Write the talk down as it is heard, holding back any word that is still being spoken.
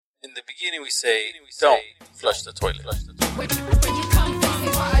In the beginning, we say, don't flush the toilet. Where you come from?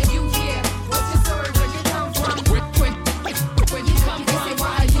 Why are you here? What's your story? Where you come from? Where you come from?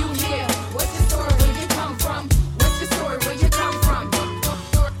 Why are you here? What's your story? Where you come from? What's your story? Where you come from?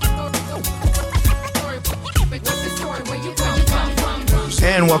 What's your story? Where you come from?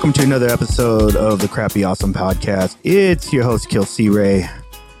 And welcome to another episode of the Crappy Awesome Podcast. It's your host, Kill C. Ray.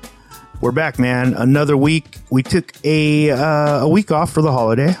 We're back, man. Another week. We took a week off for the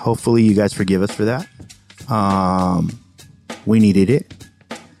holiday. Hopefully, you guys forgive us for that. We needed it.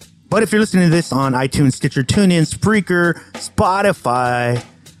 But if you're listening to this on iTunes, Stitcher, TuneIn, Spreaker, Spotify,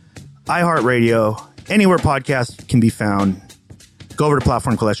 iHeartRadio, anywhere podcasts can be found, go over to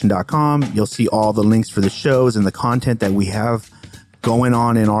platformcollection.com. You'll see all the links for the shows and the content that we have going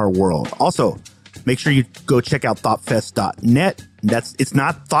on in our world. Also, make sure you go check out thoughtfest.net. It's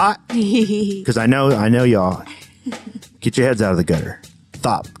not thought, because I know y'all. Get your heads out of the gutter.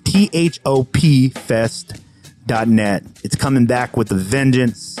 Thop, THOP fest.net. It's coming back with a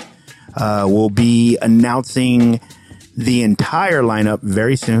vengeance. We'll be announcing the entire lineup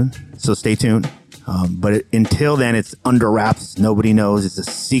very soon, so stay tuned. But until then, it's under wraps. Nobody knows. It's a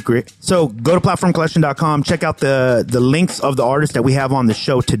secret. So go to platformcollection.com. Check out the links of the artists that we have on the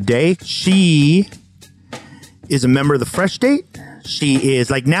show today. She is a member of the Fresh State. She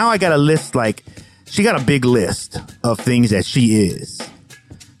is now I got a list, she got a big list of things that she is.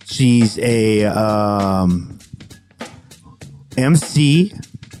 She's a MC,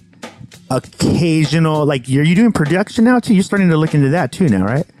 occasional, are you doing production now too? You're starting to look into that too now,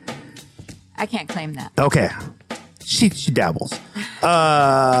 right? I can't claim that. Okay. She dabbles.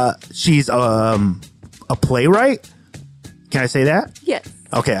 She's a playwright. Can I say that? Yes.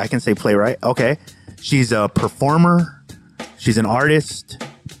 Okay, I can say playwright. Okay. She's a performer. She's an artist.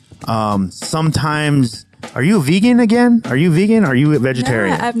 Sometimes, are you a vegan again? Are you vegan? Are you a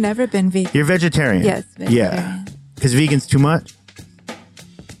vegetarian? No, I've never been vegan. You're vegetarian? Yes, vegetarian. Yeah. Because vegan's too much?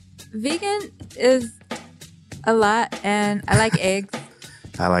 Vegan is a lot, and I like eggs.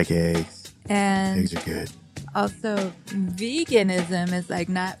 I like eggs. And eggs are good. Also, veganism is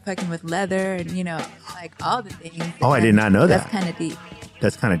not fucking with leather and, all the things. Oh, I did not know that. That's kind of deep.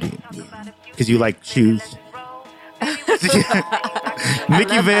 That's kind of deep. Yeah. Because you like shoes.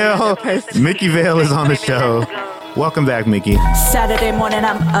 Mickey Vale is on the show. Welcome back, Mickey. Saturday morning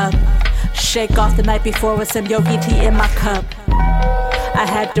I'm up. Shake off the night before with some yogi tea in my cup. I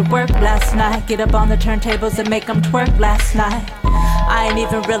had to work last night. Get up on the turntables and make them twerk last night. I ain't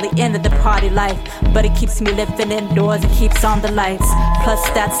even really into the party life, but it keeps me living indoors, it keeps on the lights. Plus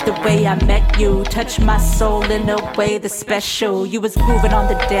that's the way I met you. Touch my soul in a way that's special. You was grooving on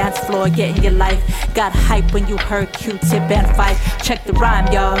the dance floor, getting your life. Got hype when you heard Q-Tip and Fight. Check the rhyme,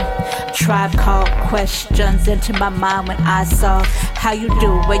 y'all. Tribe called questions into my mind when I saw how you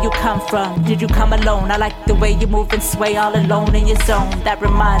do, where you come from. Did you come alone? I like the way you move and sway all alone in your zone. That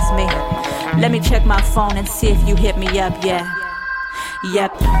reminds me, let me check my phone and see if you hit me up, yeah.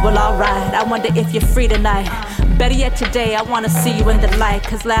 Yep, well alright, I wonder if you're free tonight. Better yet today, I wanna see you in the light.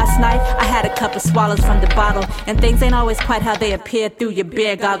 Cause last night, I had a couple swallows from the bottle, and things ain't always quite how they appear through your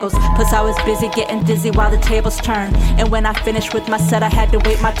beer goggles. Plus I was busy getting dizzy while the tables turned. And when I finished with my set, I had to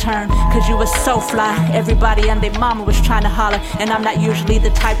wait my turn. Cause you were so fly, everybody and their mama was trying to holler. And I'm not usually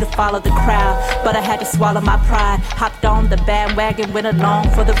the type to follow the crowd, but I had to swallow my pride. Hopped on the bandwagon, went along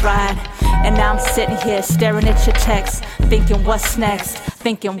for the ride. And now I'm sitting here staring at your text, thinking what's next,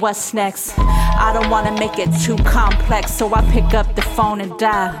 I don't want to make it too complex, so I pick up the phone and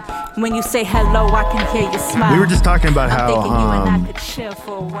dial. When you say hello, I can hear you smile. We were just talking about how, you and I could chill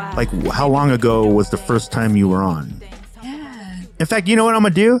for a while. How long ago was the first time you were on? Yeah. In fact, you know what I'm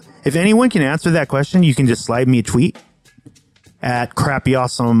going to do? If anyone can answer that question, you can just slide me a tweet at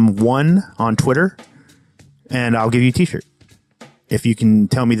crappyawesome1 on Twitter, and I'll give you a t-shirt. If you can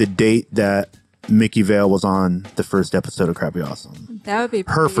tell me the date that Mickey Vale was on the first episode of Crappy Awesome. That would be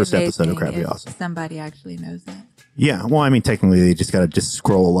her first episode of amazing Crappy if Awesome. Somebody actually knows that. Yeah, well, I mean, technically, they just got to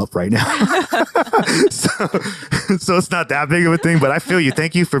scroll up right now. so it's not that big of a thing, but I feel you.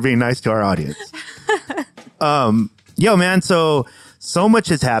 Thank you for being nice to our audience. Yo, man, so much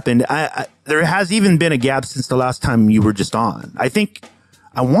has happened. There has even been a gap since the last time you were just on. I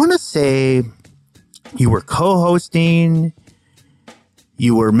want to say you were co-hosting.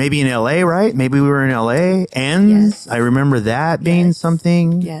 You were maybe in LA, right? Maybe we were in LA. And yes. I remember that being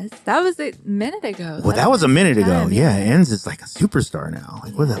something. Yes, that was a minute ago. Well, that was a minute ago. Yeah, Enz is like a superstar now.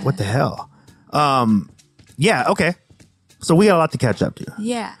 What the hell? Yeah, okay. So we got a lot to catch up to.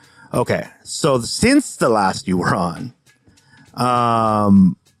 Yeah. Okay. So since the last you were on,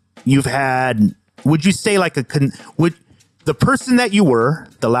 you've had, would you say the person that you were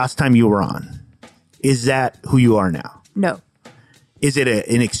the last time you were on, is that who you are now? No. Is it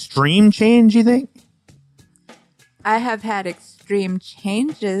an extreme change, you think? I have had extreme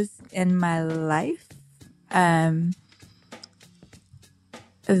changes in my life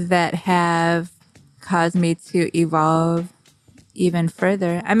that have caused me to evolve even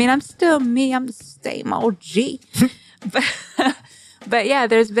further. I mean, I'm still me. I'm the same old G. but yeah,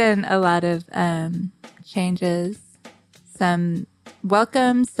 there's been a lot of changes. Some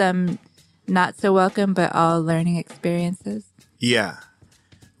welcome, some not so welcome, but all learning experiences. Yeah.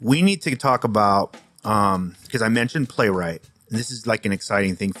 We need to talk about, because I mentioned playwright. And this is like an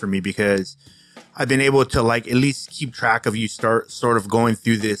exciting thing for me because I've been able to like at least keep track of you sort of going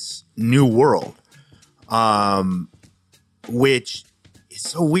through this new world, which is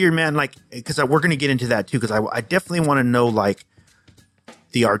so weird, man. Like, because we're going to get into that too, because I definitely want to know like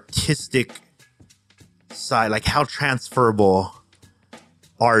the artistic side, like how transferable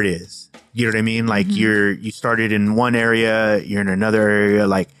art is. You know what I mean? Like you started in one area, you're in another area,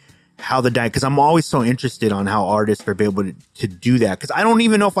 like how because I'm always so interested on how artists are able to do that. Cause I don't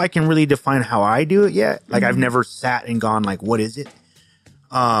even know if I can really define how I do it yet. Like I've never sat and gone like, what is it?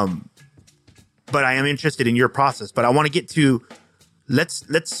 But I am interested in your process, but I want to get to, let's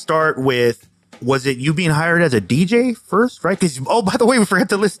start with, was it you being hired as a DJ first? Right. Cause, oh, by the way, we forgot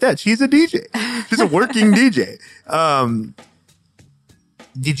to list that. She's a DJ. She's a working DJ.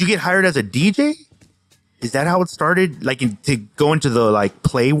 Did you get hired as a DJ? Is that how it started? Like to go into the like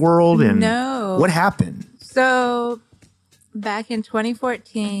play world? And No. What happened? So back in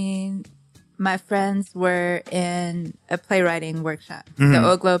 2014, my friends were in a playwriting workshop. The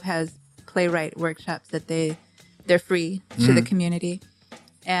Old Globe has playwright workshops that they're free to the community.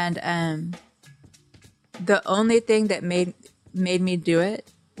 And the only thing that made me do it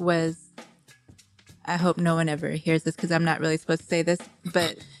was, I hope no one ever hears this because I'm not really supposed to say this,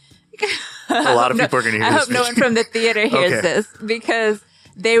 but A lot of people are going to hear I this. hope no one from the theater hears Okay. this because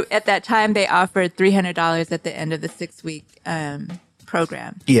at that time they offered $300 at the end of the 6-week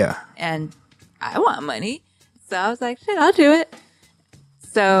program. Yeah. And I want money. So I was like, shit, I'll do it.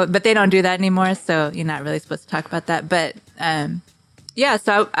 So, but they don't do that anymore. So you're not really supposed to talk about that. But, yeah,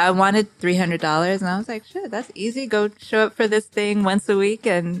 so I wanted $300 and I was like, shit, that's easy. Go show up for this thing once a week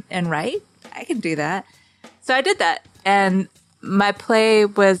and write. I can do that. So I did that. And my play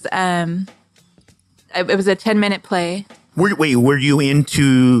was, it was a 10-minute play. Were you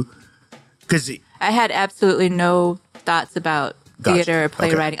into, because I had absolutely no thoughts about Gotcha. theater or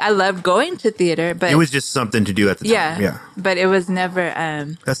playwriting. I loved going to theater, but it was just something to do at the time. Yeah. but it was never,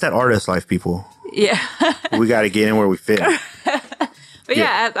 That's that artist life, people. yeah. We got to get in where we fit. But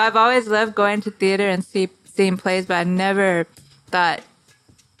yeah, I've always loved going to theater and seeing plays, but I never thought,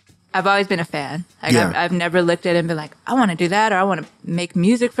 I've always been a fan. Like Yeah. I've never looked at it and been like, I want to do that, or I want to make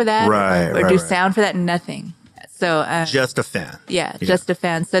music for that, or do sound for that. Nothing. So Just a fan. yeah, just a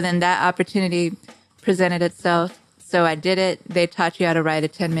fan. So then that opportunity presented itself. So I did it. They taught you how to write a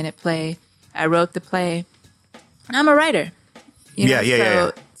 10-minute play. I wrote the play. I'm a writer.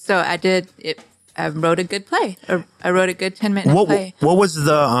 Yeah. So I did it. I wrote a good play. I wrote a good 10-minute play. What was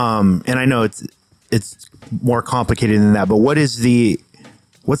the and I know it's more complicated than that, but what's the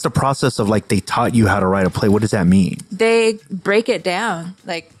process of like they taught you how to write a play? What does that mean? They break it down,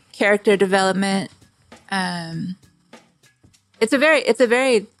 like character development. It's a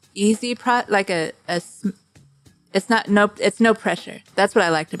very easy it's no pressure. That's what I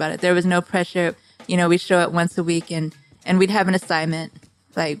liked about it. There was no pressure. We show up once a week and we'd have an assignment.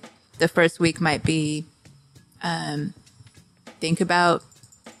 Like the first week might be, think about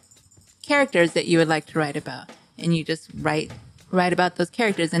characters that you would like to write about, and you just write about those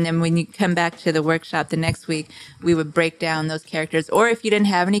characters. And then when you come back to the workshop the next week, we would break down those characters. Or if you didn't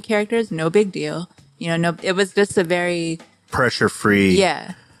have any characters, no big deal. It was just a very Pressure-free.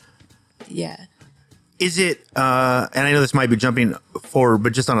 yeah. Is it, and I know this might be jumping forward,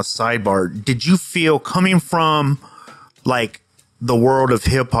 but just on a sidebar, did you feel coming from like the world of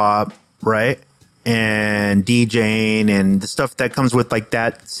hip hop, right? And DJing and the stuff that comes with like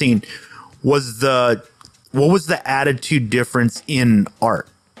that scene, what was the attitude difference in art?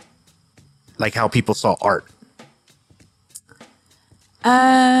 Like how people saw art?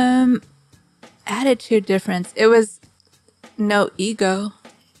 Attitude difference. It was no ego.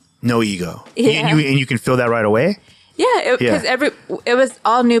 No ego. Yeah. And you can feel that right away? Yeah, because it was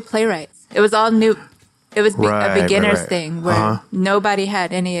all new playwrights. It was all new. It was Right, a beginner's right. thing where nobody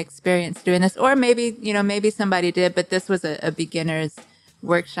had any experience doing this, or maybe somebody did, but this was a beginner's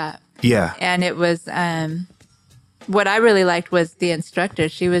workshop. Yeah. And it was what I really liked was the instructor.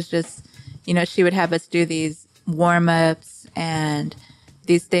 She was just, she would have us do these warm-ups and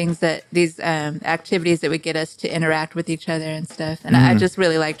these things these activities that would get us to interact with each other and stuff. And I just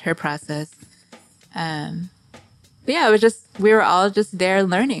really liked her process. But yeah, we were all just there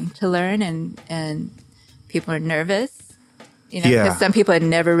to learn, and people are nervous, because Yeah. some people had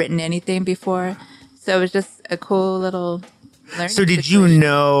never written anything before. So it was just a cool little learning. So did you situation.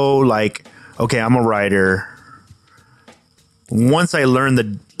 know, like, okay, I'm a writer. Once I learn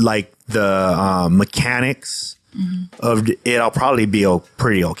the mechanics of it, I'll probably be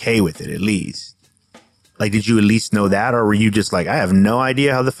pretty okay with it, at least. Like, did you at least know that, or were you just like, I have no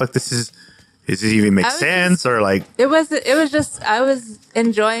idea how the fuck this is? Does this even make sense? Or like, It was just, I was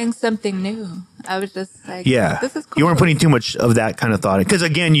enjoying something new. I was just like, yeah, this is cool. you weren't putting too much of that kind of thought in, because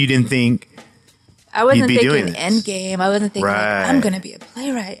again, you didn't think. I wasn't you'd be doing thinking this. end game. I wasn't thinking like, Right. I'm going to be a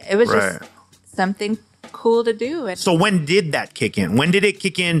playwright. It was Right. just something cool to do. And So when did that kick in? When did it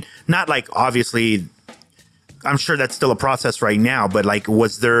kick in? Not like, obviously, I'm sure that's still a process right now, but like,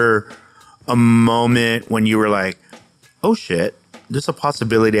 was there a moment when you were like, oh shit, there's a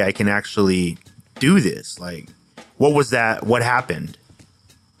possibility I can actually do this? Like, what was that? What happened?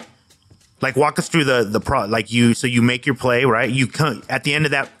 Like, walk us through so you make your play, right? You come at the end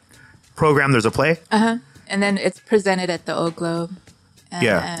of that program, there's a play. and then it's presented at the Old Globe.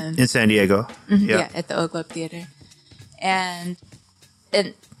 Yeah, And, in San Diego. yeah, at the Old Globe Theater. And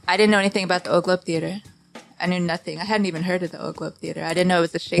I didn't know anything about the Old Globe Theater. I knew nothing. I hadn't even heard of the Old Globe Theater. I didn't know it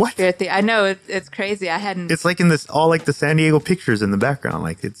was a Shakespeare theater. I know it's crazy. I hadn't It's like in this, all like the San Diego pictures in the background.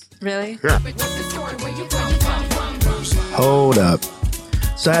 Like, it's, really. yeah. Hold up.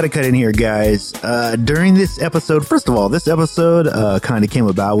 So I had to cut in here, guys. During this episode, first of all, this episode kind of came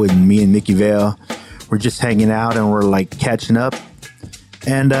about with me and Mickey Vale. We're just hanging out and we're like catching up.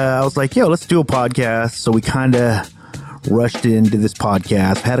 And I was like, yo, let's do a podcast. So we kind of rushed into this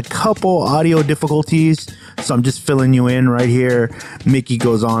podcast. Had a couple audio difficulties, so I'm just filling you in right here. Mickey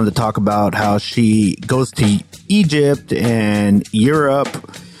goes on to talk about how she goes to Egypt and Europe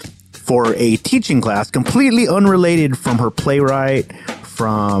for a teaching class, completely unrelated from her playwright,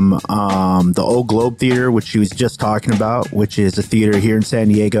 from the Old Globe Theater, which she was just talking about, which is a theater here in San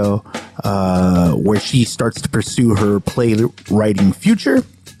Diego, where she starts to pursue her playwriting future.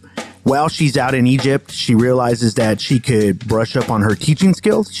 While she's out in Egypt, she realizes that she could brush up on her teaching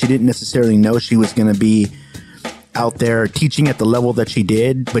skills. She didn't necessarily know she was going to be out there teaching at the level that she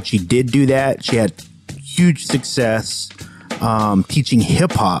did, but she did do that. She had huge success teaching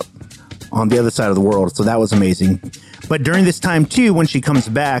hip hop on the other side of the world. So that was amazing. But during this time, too, when she comes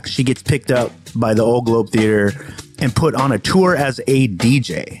back, she gets picked up by the Old Globe Theater and put on a tour as a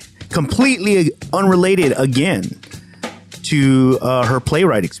DJ. Completely unrelated, again, to her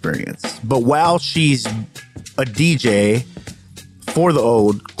playwright experience. But while she's a DJ for the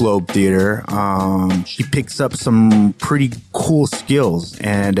Old Globe Theater, she picks up some pretty cool skills.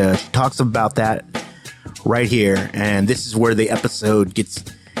 And she talks about that right here. And this is where the episode gets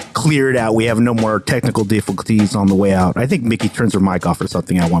cleared out. We have no more technical difficulties on the way out. I think Mickey turns her mic off or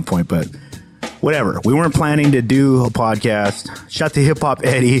something at one point, but whatever. We weren't planning to do a podcast. Shout to Hip Hop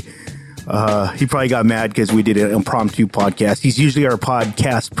Eddie. He probably got mad because we did an impromptu podcast. He's usually our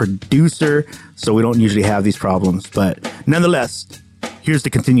podcast producer, so we don't usually have these problems. But nonetheless, here's the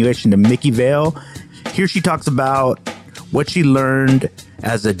continuation to Mickey Vale. Here she talks about what she learned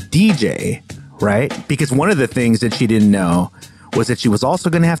as a DJ, right? Because one of the things that she didn't know was that she was also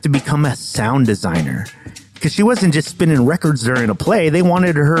going to have to become a sound designer, because she wasn't just spinning records during a play. They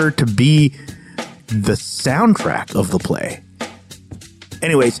wanted her to be the soundtrack of the play.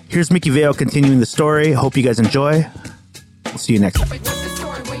 Anyways, here's Mickey Vale continuing the story. Hope you guys enjoy. We'll see you next time.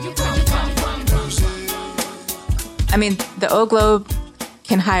 I mean, the Old Globe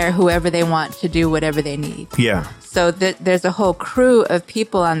can hire whoever they want to do whatever they need. Yeah. So there's a whole crew of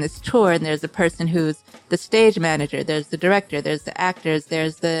people on this tour, and there's a person who's the stage manager, there's the director, there's the actors,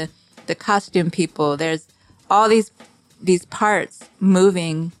 there's the costume people, there's all these parts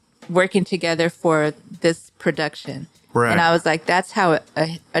moving, working together for this production. Right. And I was like, that's how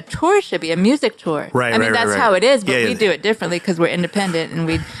a tour should be, a music tour. Right, I mean, right, that's right. how it is, but Yeah, we yeah. do it differently because we're independent and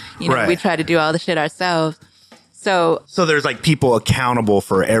we Right. try to do all the shit ourselves. So there's like people accountable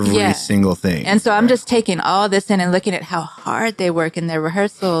for every Yeah. single thing. And so I'm just taking all this in and looking at how hard they work in their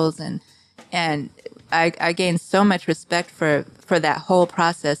rehearsals, and I gained so much respect for that whole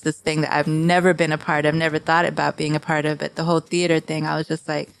process, this thing that I've never been a part of, never thought about being a part of, but the whole theater thing, I was just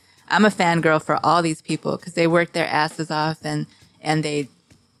like, I'm a fangirl for all these people because they work their asses off and they,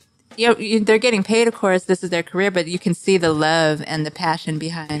 they're getting paid, of course, this is their career, but you can see the love and the passion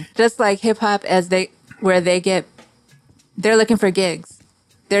behind. Just like hip hop, they're looking for gigs.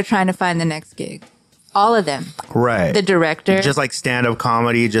 They're trying to find the next gig. All of them. Right. The director. Just like stand-up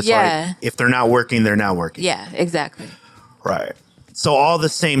comedy, just Yeah. like if they're not working, they're not working. Yeah, exactly. Right. So all the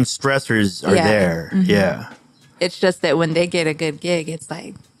same stressors are Yeah. there. Yeah. It's just that when they get a good gig, it's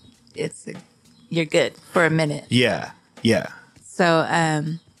like, you're good for a minute. Yeah. Yeah. So,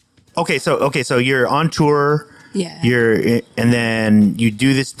 Okay, so you're on tour. yeah. And then you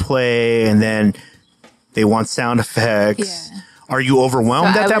do this play, and then they want sound effects. Yeah. Are you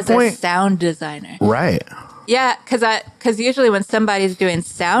overwhelmed So at I that was a point? sound designer. Right. Yeah, because usually when somebody's doing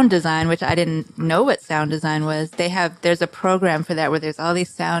sound design, which I didn't know what sound design was, there's a program for that where there's all these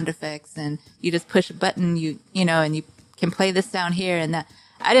sound effects, and you just push a button, and you can play this sound here and that.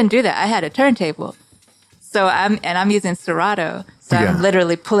 I didn't do that. I had a turntable, so I'm using Serato, so Yeah. I'm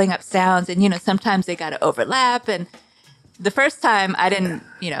literally pulling up sounds, and sometimes they got to overlap. And the first time I didn't,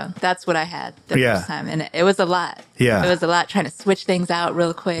 that's what I had the Yeah. first time, and it was a lot. Yeah. It was a lot trying to switch things out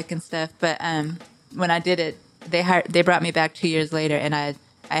real quick and stuff. But when I did it, they brought me back 2 years later, and I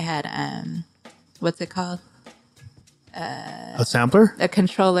had what's it called? A sampler? A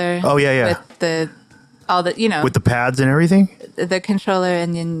controller. Oh, yeah, yeah. With all the With the pads and everything? the controller,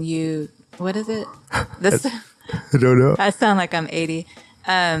 and then what is it? This I don't know. I sound like I'm 80.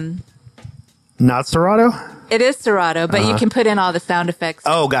 Not Serato? It is Serato, but you can put in all the sound effects.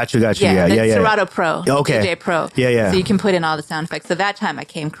 Oh, got you. Yeah, the yeah, yeah. Serato Pro. Okay. DJ Pro. Yeah, yeah. So you can put in all the sound effects. So that time I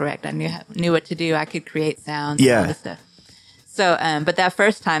came correct. I knew what to do. I could create sounds. Yeah. And all this stuff. So, but that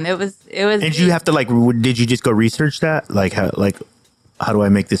first time it was. And did you have to did you just go research that? How do I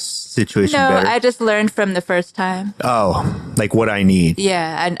make this situation No, better? I just learned from the first time. Oh, like what I need.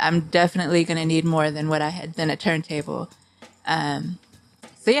 Yeah, I'm definitely going to need more than what I had than a turntable.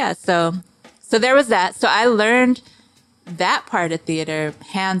 So there was that. So I learned that part of theater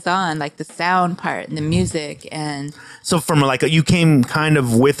hands on, like the sound part and the music, and So from you came kind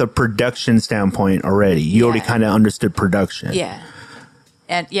of with a production standpoint already. You already Yeah. kind of understood production. yeah,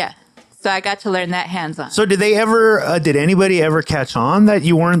 and yeah. So I got to learn that hands on. So did anybody ever catch on that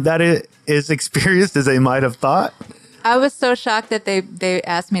you weren't that as experienced as they might have thought? I was so shocked that they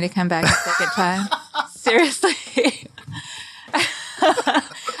asked me to come back a second time. Seriously.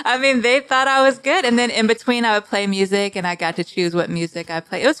 I mean, they thought I was good, and then in between, I would play music, and I got to choose what music I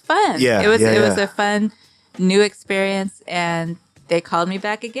play. It was fun. Yeah, it was yeah. a fun new experience, and they called me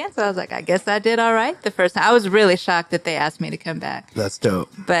back again. So I was like, I guess I did all right the first time. I was really shocked that they asked me to come back, That's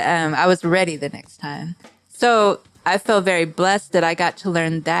dope. but I was ready the next time. So I felt very blessed that I got to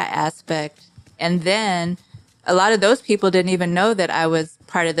learn that aspect, and then a lot of those people didn't even know that I was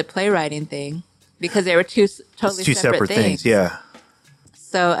part of the playwriting thing because they were two totally Two separate things. Yeah.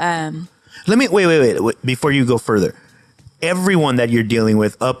 So, Let me wait before you go further. Everyone that you're dealing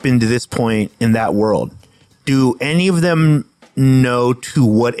with up into this point in that world, do any of them know to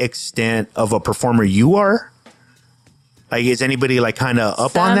what extent of a performer you are? Like, is anybody kind of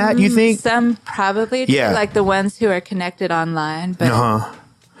up on that, you think? Some probably do, Yeah. like the ones who are connected online. But Uh-huh.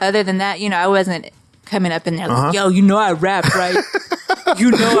 other than that, I wasn't coming up in there like, yo, I rap, right?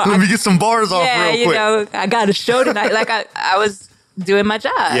 Let me get some bars off Yeah, real quick. I got a show tonight. Like I was doing my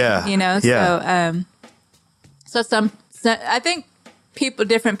job. Yeah, yeah. So I think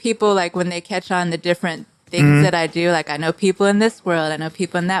different people, like when they catch on the different things that I do, like I know people in this world, I know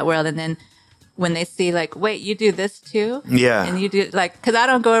people in that world, and then when they see like, wait, you do this too? Yeah. And you do because I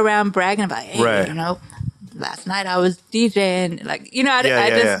don't go around bragging about, hey, Right. last night I was DJing, like, I Yeah,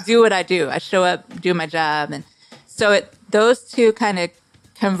 just yeah. do what I do. I show up, do my job. And so those two kind of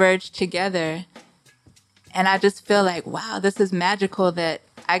converge together. And I just feel like, wow, this is magical that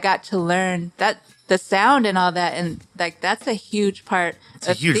I got to learn that the sound and all that. And like, that's a huge part It's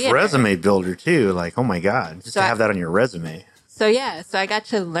a huge resume builder too. Like, oh my God, just So to have that on your resume. So yeah, so I got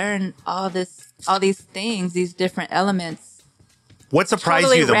to learn all these things, these different elements. What surprised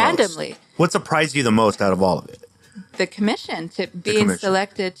Totally you the randomly. most? What surprised you the most out of all of it? The commission to being commission.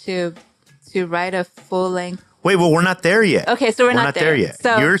 selected to write a full length. Wait, well, we're not there yet. Okay, so we're not there there. yet.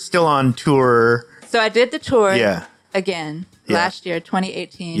 So- You're still on tour. So I did the tour Yeah. again Yeah. last year,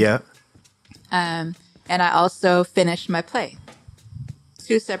 2018. Yeah. And I also finished my play.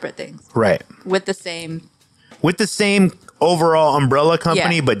 Two separate things Right. with the same. With the same overall umbrella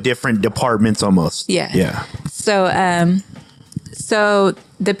company, Yeah. but different departments almost. Yeah. Yeah. So, so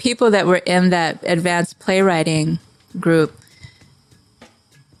the people that were in that advanced playwriting group,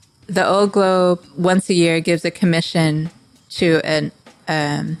 the Old Globe once a year gives a commission to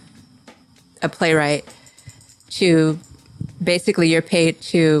a playwright to basically you're paid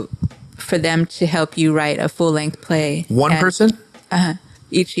for them to help you write a full length play. One And person?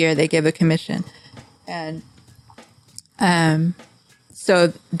 each year they give a commission. And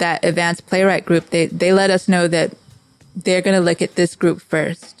So that advanced playwright group, they let us know that they're going to look at this group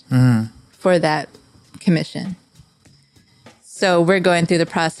first for that commission. So we're going through the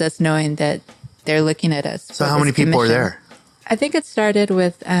process knowing that they're looking at us. So how many people are there? I think it started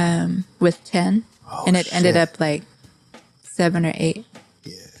with 10, and it ended up like 7 or 8.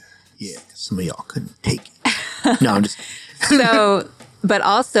 Yeah. Some of y'all couldn't take it. No, I'm just. So, but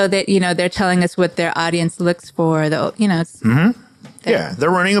also that, you know, they're telling us what their audience looks for. You know, it's, Yeah, they're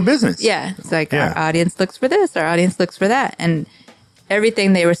running a business. yeah, it's like Yeah. our audience looks for this, our audience looks for that. And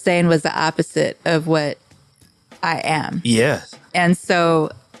everything they were saying was the opposite of what I am. Yes. And so,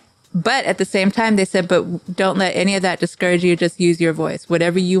 but at the same time, they said, but don't let any of that discourage you. Just use your voice.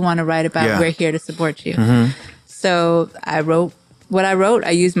 Whatever you want to write about, Yeah. we're here to support you. So I wrote what I wrote. I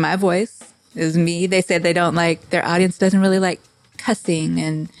used my voice. It was me. They said they don't like, their audience doesn't really like cussing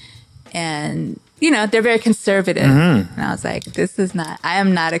and you know, they're very conservative. And I was like, I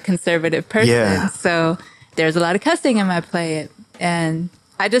am not a conservative person. Yeah. So there's a lot of cussing in my play. And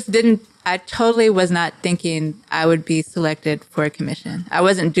I totally was not thinking I would be selected for a commission. I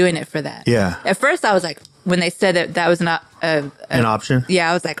wasn't doing it for that. Yeah. At first I was like, when they said that was not An option.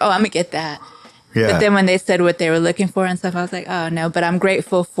 yeah, I was like, oh, I'm gonna get that. Yeah. But then when they said what they were looking for and stuff, I was like, oh no, but I'm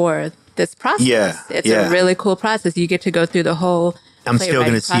grateful for this process. Yeah, It's yeah. a really cool process. You get to go through the whole I'm still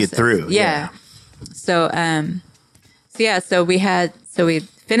playwriting going to see it process. through. Yeah. So so we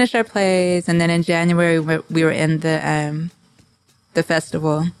finished our plays, and then in January we were in the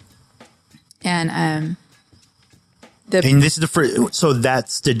festival. And And this is the first. So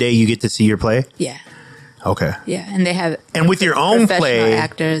that's the day you get to see your play. yeah. Okay. Yeah, and they have And with your own professional play,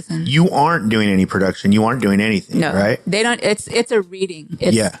 actors and you aren't doing any production. You aren't doing anything. no, Right. they don't. It's a reading.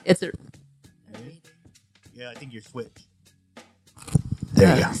 Yeah. It's a Yeah, I think you're switched.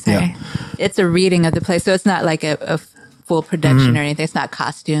 There you go. sorry. Yeah. It's a reading of the play, so it's not like a full production or anything. It's not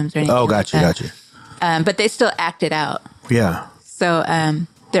costumes or anything. Oh, like gotcha. that. Gotcha. But they still act it out. Yeah. So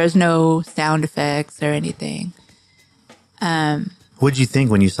there's no sound effects or anything. What did you think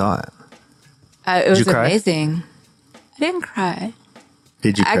when you saw it? It was you cry? amazing. I didn't cry.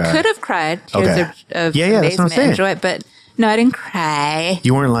 Did you cry? I could have cried tears Okay. of Yeah, that's what I'm amazement saying. and joy, but no, I didn't cry.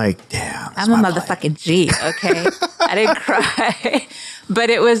 You weren't like, damn. that's I'm a my play. motherfucking G, okay? I didn't cry.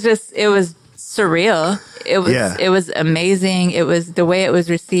 But it was surreal. Yeah. It was amazing. It was the way it was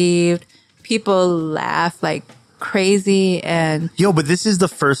received. People laughed like crazy, and Yo, but this is the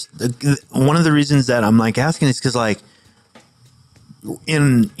first. One of the reasons that I'm like asking is because like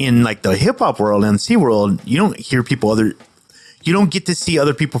in like the hip hop world, MC world, you don't hear you don't get to see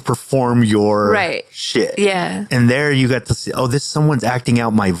other people perform your Right. shit. Yeah. And there you got to see, oh, someone's acting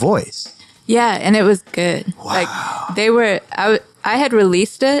out my voice. yeah, and it was good. Like I had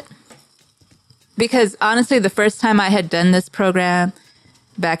released it because honestly, the first time I had done this program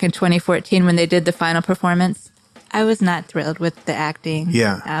back in 2014 when they did the final performance, I was not thrilled with the acting.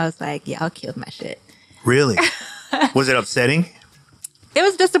 Yeah. I was like, y'all killed my shit. Really? Was it upsetting? It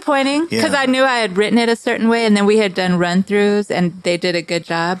was disappointing because Yeah. I knew I had written it a certain way, and then we had done run throughs and they did a good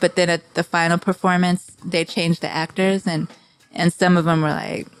job. But then at the final performance, they changed the actors, and some of them were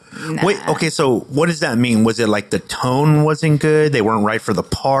like, nah. Wait, okay, so what does that mean? Was it like the tone wasn't good? They weren't right for the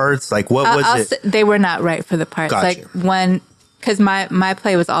parts? Like what was it? They were not right for the parts. Gotcha. Like because my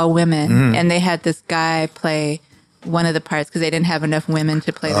play was all women, Mm-hmm. and they had this guy play one of the parts because they didn't have enough women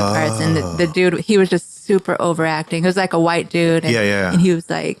to play the parts. And the dude, he was just super overacting. It was like a white dude. And, Yeah. And he was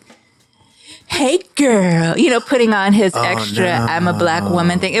like, hey girl, putting on his extra, no. I'm a black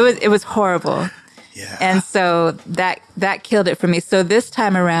woman thing. It was horrible. Yeah. And so that killed it for me. So this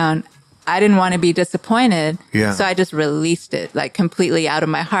time around, I didn't want to be disappointed. Yeah. So I just released it like completely out of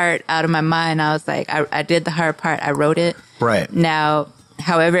my heart, out of my mind. I was like, I did the hard part. I wrote it. Right. Now,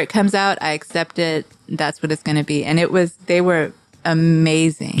 however it comes out, I accept it. That's what it's going to be. And they were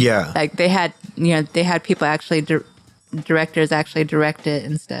amazing. Yeah. Like they had people actually, directors actually direct it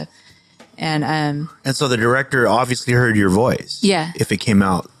and stuff. And so the director obviously heard your voice. Yeah. If it came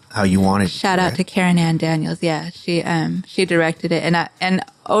out how you wanted it. shout out to Karen Ann Daniels. Yeah. She directed it. And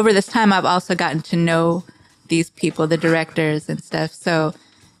over this time, I've also gotten to know these people, the directors and stuff. So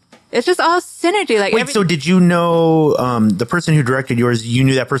it's just all synergy. Like Wait, so did you know the person who directed yours, you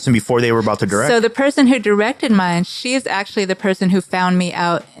knew that person before they were about to direct? So the person who directed mine, she's actually the person who found me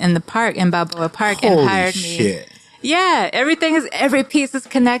out in the park, in Balboa Park, Holy and hired me. shit. Yeah, every piece is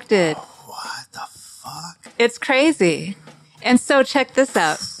connected. What the fuck? It's crazy. And so check this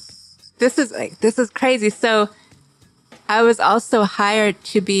out. This is crazy. So I was also hired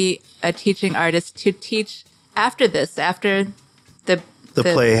to be a teaching artist to teach after The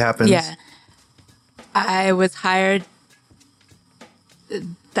play happens. Yeah. I was hired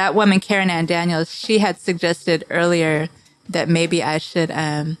that woman, Karen Ann Daniels, she had suggested earlier that maybe I should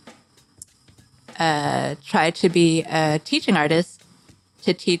try to be a teaching artist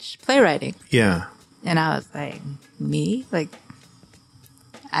to teach playwriting. Yeah. And I was like, me? Like,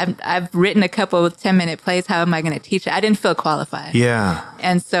 I've written a couple of 10-minute plays. How am I going to teach it? I didn't feel qualified. Yeah.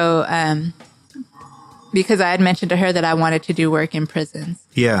 And so, because I had mentioned to her that I wanted to do work in prisons.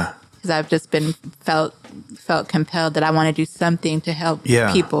 Yeah. Because I've just been felt compelled that I want to do something to help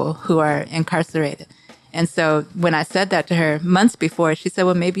people who are incarcerated. And so when I said that to her months before, she said,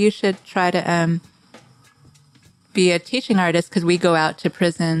 well, maybe you should try to be a teaching artist, because we go out to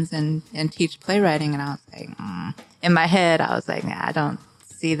prisons and teach playwriting. And I was like, in my head, I was like, nah, I don't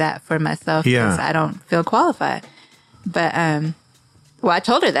see that for myself because I don't feel qualified. But, well, I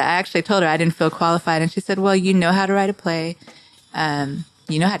told her that. I actually told her I didn't feel qualified. And she said, well, you know how to write a play.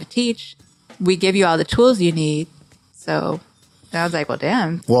 You know how to teach. We give you all the tools you need. So I was like, well,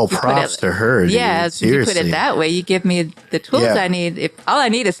 damn. Well, props to her. Dude. Yeah, seriously. you put it that way. You give me the tools I need. All I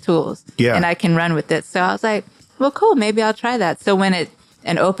need is tools. Yeah. And I can run with it. So I was like, well, cool. Maybe I'll try that. So when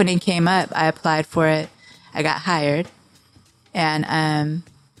an opening came up, I applied for it. I got hired. And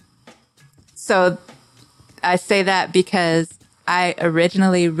so I say that because I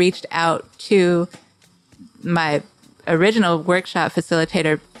originally reached out to my original workshop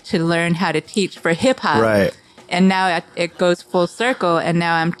facilitator to learn how to teach for hip hop. Right. And now it goes full circle, and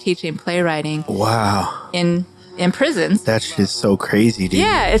now I'm teaching playwriting. Wow. In prisons. That's just so crazy, dude.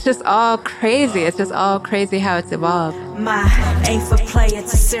 Yeah, it's just all crazy. It's just all crazy how it's evolved. My ain't for play,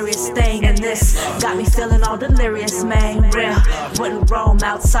 it's a serious thing, and this got me feeling all delirious, man. Real, wouldn't roam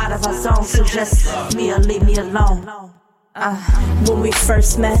outside of our zone, so just me or leave me alone. When we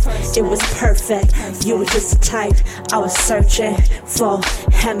first met, it was perfect. You were just the type I was searching for.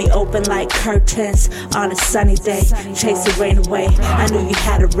 Had me open like curtains on a sunny day, chase the rain away. I knew you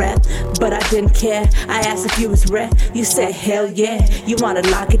had a rep, but I didn't care. I asked if you was rep, you said hell yeah. You wanna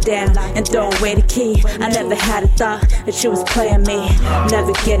lock it down and throw away the key. I never had a thought that you was playing me.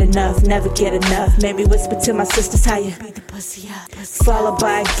 Never get enough, never get enough. Made me whisper to my sisters how you beat the pussy up, followed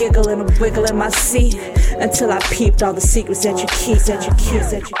by a giggle and a wiggle in my seat, until I peeped all the secrets that you keep,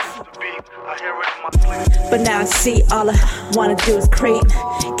 But now I see all I wanna do is creep.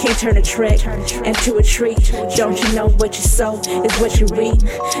 Can't turn a trick into a treat. Don't you know what you sow is what you reap?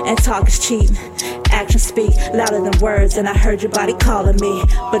 And talk is cheap, actions speak louder than words. And I heard your body calling me,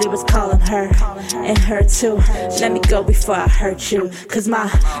 but it was calling her, and her too. Let me go before I hurt you, cause my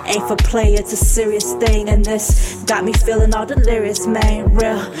ain't for play, it's a serious thing. And this got me feeling all delirious, man.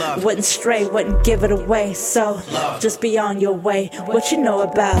 Real, wouldn't stray, wouldn't give it away. So just be on your way. What you know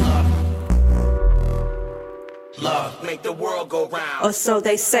about love, make the world go round. or so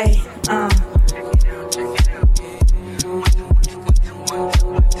they say.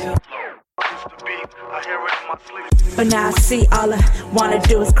 But now I see all I wanna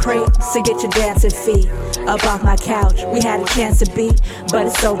do is creep. So get your dancing feet up off my couch. We had a chance to be, but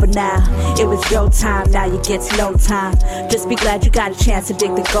it's over now. It was your time, now you get no time. Just be glad you got a chance to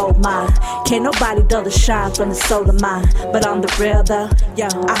dig the gold mine. Can't nobody dull the shine from the soul of mine. But on the real though, yo,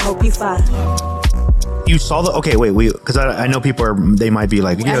 I hope you find. You saw the because I know people they might be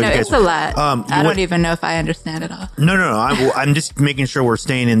like, I know it's a lot. I don't even know if I understand it all. No. I'm just making sure we're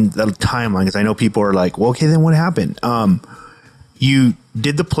staying in the timeline, because I know people are like, well, okay, then what happened? You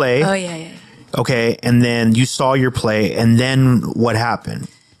did the play. Oh yeah. Okay, and then you saw your play, and then what happened?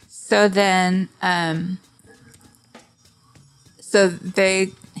 So then, so they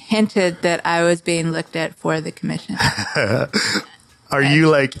hinted that I was being looked at for the commission. Are you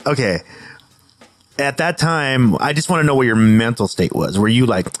like, okay? At that time, I just want to know what your mental state was. Were you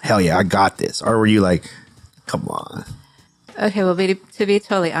like, hell yeah, I got this? Or were you like, come on? Okay, well, to be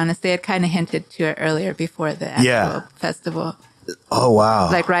totally honest, they had kind of hinted to it earlier before the actual festival. Oh,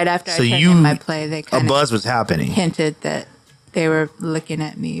 wow. Like right after I turned in my play, they kind of... A buzz was happening. Hinted that they were looking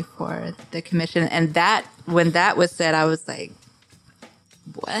at me for the commission. And when that was said, I was like,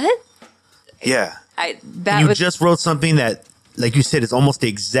 what? Yeah. You just wrote something that, like you said, it's almost the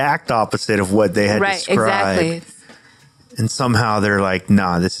exact opposite of what they had described. Right, exactly. And somehow they're like,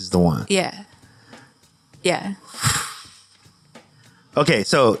 nah, this is the one. Yeah. Yeah. Okay,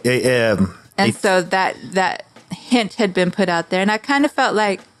 so... so that hint had been put out there, and I kind of felt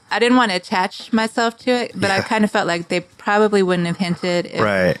like I didn't want to attach myself to it, but I kind of felt like they probably wouldn't have hinted. If,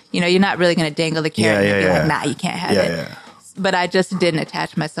 right. You're not really going to dangle the carrot and be like, nah, you can't have it. Yeah. But I just didn't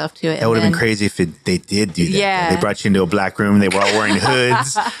attach myself to it. That would have been crazy if they did do that. Yeah. They brought you into a black room, and they were all wearing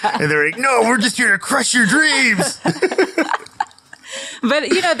hoods, and they're like, no, we're just here to crush your dreams. But,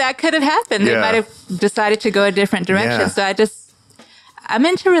 that could have happened. They might have decided to go a different direction. Yeah. So I'm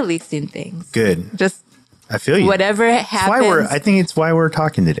into releasing things. Good. Just I feel you. whatever That's happens. I think it's why we're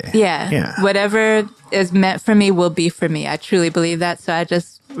talking today. Yeah. Whatever is meant for me will be for me. I truly believe that. So I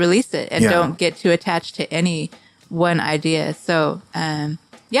just release it and don't get too attached to any one idea. So,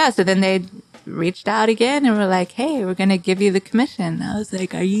 so then they reached out again and were like, hey, we're going to give you the commission. I was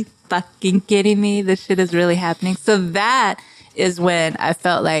like, are you fucking kidding me? This shit is really happening. So that is when I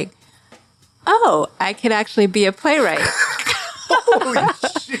felt like, oh, I could actually be a playwright.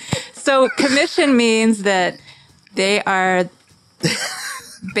 So commission means that they are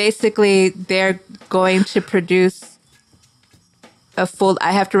basically, they're going to produce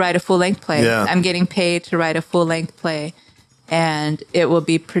I have to write a full-length play. Yeah. I'm getting paid to write a full-length play, and it will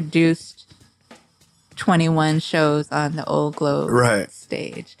be produced 21 shows on the Old Globe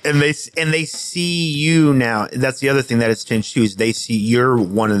stage. And they see you now. That's the other thing that has changed too, is they see you're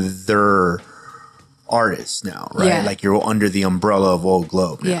one of their artists now, right? Yeah. Like you're under the umbrella of Old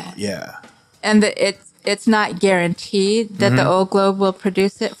Globe now. Yeah. Yeah. And it's not guaranteed that the Old Globe will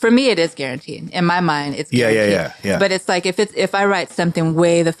produce it. For me, it is guaranteed. In my mind, it's guaranteed. Yeah. But it's like if I write something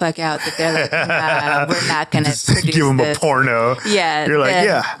way the fuck out that they're like, nah, we're not going to produce give them this. a porno. Yeah. You're like,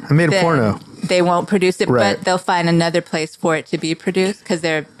 I made a then porno. They won't produce it, Right. but they'll find another place for it to be produced because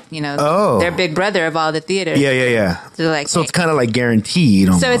they're, they're big brother of all the theaters. Yeah. So they're like, So hey. it's kind of like guaranteed.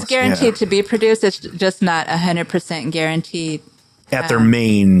 Almost. So it's guaranteed to be produced. It's just not 100% guaranteed at their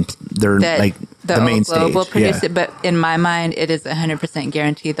main, that the the main Old Globe stage. will produce Yeah. it. But in my mind, it is 100%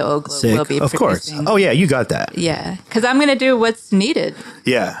 guaranteed the Old Globe Sick. will be Of course. producing. Oh yeah, you got that. Yeah, because I'm going to do what's needed.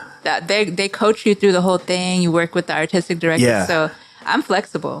 Yeah. That they coach you through the whole thing. You work with the artistic director. Yeah. So I'm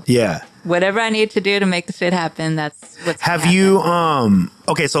flexible. Yeah. Whatever I need to do to make the shit happen, that's what's Have gonna you happen.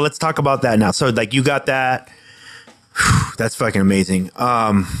 okay, so let's talk about that now. So like you got that. That's fucking amazing.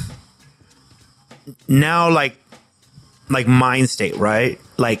 Now like mind state, right?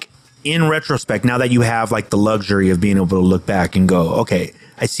 Like in retrospect, now that you have like the luxury of being able to look back and go, okay,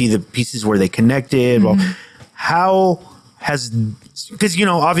 I see the pieces where they connected. Well, how has, because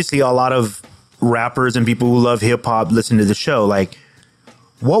obviously a lot of rappers and people who love hip hop listen to the show, like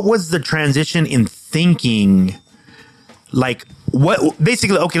what was the transition in thinking? Like what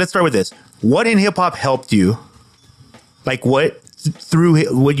basically, okay, let's start with this. What in hip hop helped you? Like what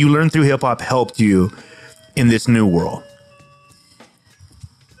you learned through hip hop helped you in this new world?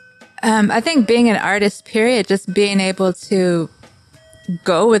 I think being an artist, period, just being able to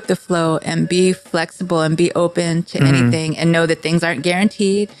go with the flow and be flexible and be open to anything and know that things aren't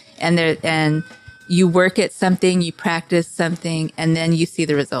guaranteed and you work at something, you practice something, and then you see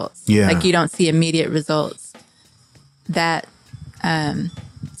the results. Yeah. Like you don't see immediate results. That, to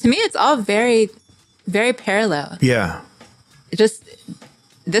me, it's all very, very parallel. Yeah. Just,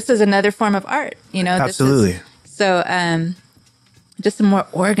 this is another form of art, This Absolutely. is, just a more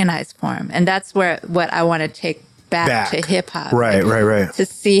organized form. And that's what I want to take back to hip hop. Right. To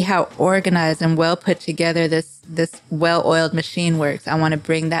see how organized and well put together this well-oiled machine works. I want to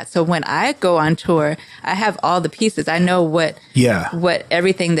bring that. So when I go on tour, I have all the pieces. I know what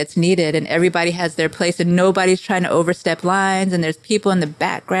everything that's needed, and everybody has their place, and nobody's trying to overstep lines. And there's people in the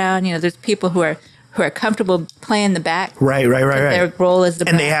background. There's people who are comfortable playing the back. Right. Their role is the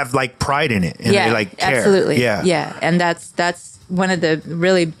and they have like pride in it, and they like care. Absolutely. Yeah. Yeah. And that's one of the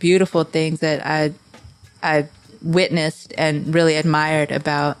really beautiful things that I witnessed and really admired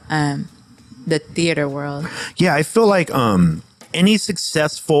about the theater world. Yeah, I feel like any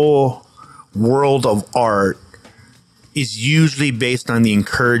successful world of art is usually based on the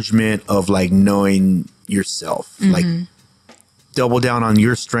encouragement of like knowing yourself. Like double down on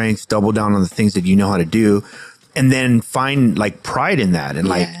your strengths, double down on the things that you know how to do, and then find like pride in that and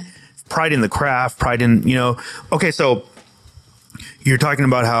like pride in the craft, pride in, okay, so you're talking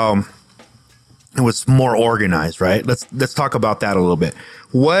about how it was more organized, right? Let's talk about that a little bit.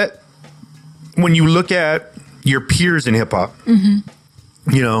 When you look at your peers in hip hop,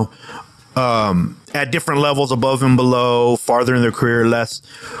 at different levels, above and below, farther in their career, less,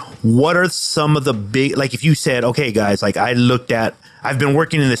 what are some of the big, like if you said, okay, guys, like I've been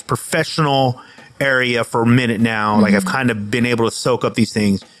working in this professional area for a minute now, like I've kind of been able to soak up these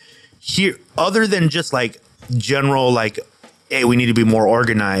things here, other than just like general, like, hey, we need to be more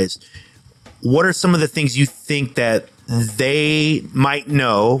organized. What are some of the things you think that they might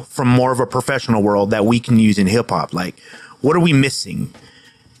know from more of a professional world that we can use in hip hop? Like, what are we missing?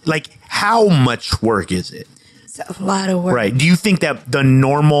 Like, how much work is it? It's a lot of work. Right. Do you think that the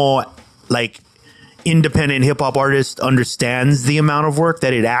normal, like, independent hip hop artist understands the amount of work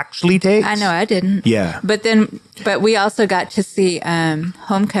that it actually takes? I know I didn't. Yeah. But we also got to see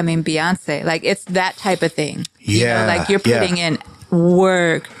Homecoming Beyonce. Like, it's that type of thing. Yeah. Like, you're putting in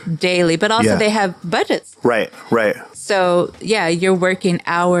work daily, but also Yeah. they have budgets. Right. So yeah, you're working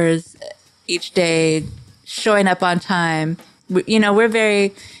hours each day, showing up on time.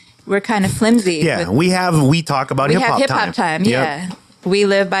 We're kind of flimsy. Yeah, with- we talk about we hip have hop hip hop time. Yep. Yeah. We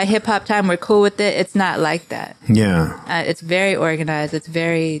live by hip hop time. We're cool with it. It's not like that. Yeah. It's very organized. It's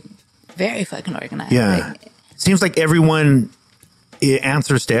very, very fucking organized. Yeah. Like, Seems like everyone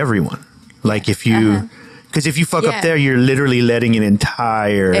answers to everyone. Like if you, because if you fuck Yeah. up there, you're literally letting an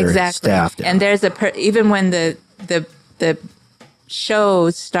entire exactly. staff down. And there's even when the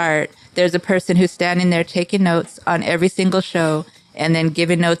shows start, there's a person who's standing there taking notes on every single show, and then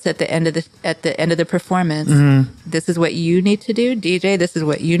giving notes at the end of the performance. Mm-hmm. This is what you need to do, DJ. This is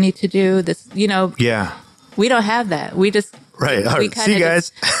what you need to do. This, yeah. we don't have that. We just Right. All we right. kinda See you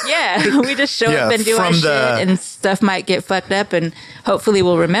guys. we just show Yeah, up and do our from shit, the- and stuff might get fucked up, and hopefully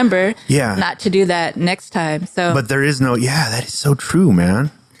we'll remember Yeah. not to do that next time. So, But there is no, that is so true,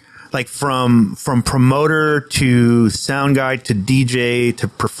 man. Like from promoter to sound guy to DJ to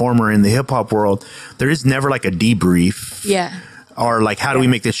performer in the hip hop world, there is never like a debrief. yeah, Or like, how do we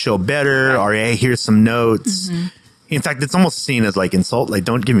make this show better? Or hey, here's some notes. In fact, it's almost seen as like insult. Like,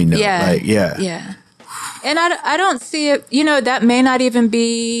 don't give me notes. yeah, Like, yeah. And I don't see it. That may not even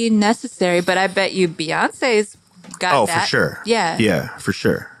be necessary, but I bet you Beyonce's got Oh, that. for sure. Yeah, Yeah, for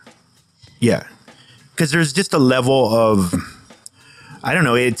sure. Yeah. Because there's just a level of, I don't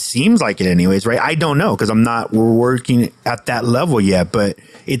know, it seems like it anyways, right? I don't know because we're working at that level yet, but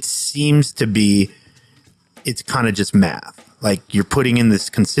it seems to be, it's kind of just math. Like you're putting in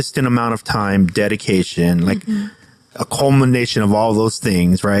this consistent amount of time, dedication, like a culmination of all those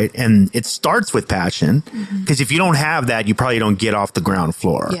things, right? And it starts with passion because if you don't have that, you probably don't get off the ground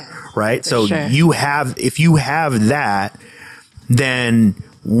floor, Yeah, right? for So sure. if you have that, then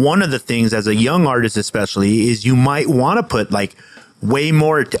one of the things as a young artist, especially, is you might want to put like way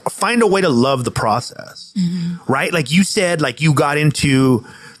more, find a way to love the process, right? Like you said, like you got into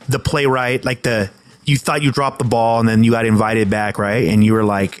the playwright, like you thought you dropped the ball and then you got invited back, right? And you were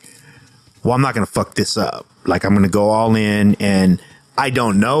like, well, I'm not going to fuck this up. Like I'm going to go all in, and I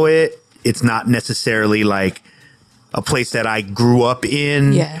don't know it. It's not necessarily like a place that I grew up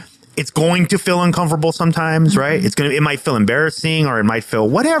in. Yeah. It's going to feel uncomfortable sometimes, right? It might feel embarrassing, or it might feel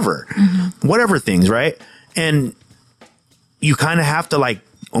whatever things, right? And you kind of have to like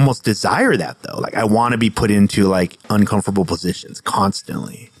almost desire that though. Like I want to be put into like uncomfortable positions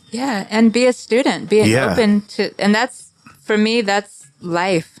constantly. Yeah, and be a student, being open to, and that's, for me, that's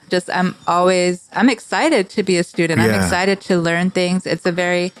life. Just, I'm excited to be a student. I'm Yeah. excited to learn things. It's a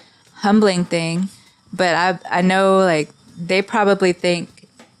very humbling thing, but I know like they probably think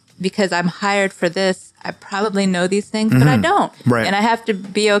because I'm hired for this, I probably know these things, but I don't. Right. And I have to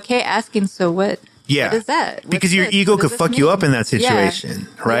be okay asking, so what? Yeah. What is that? Because What's your this? ego What could does fuck this you mean? up in that situation,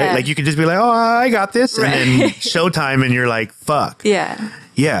 right? Yeah. Like you could just be like, oh, I got this. Right. And then showtime and you're like, fuck. Yeah.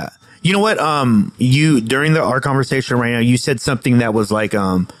 Yeah. You know what? You during our conversation right now, you said something that was like,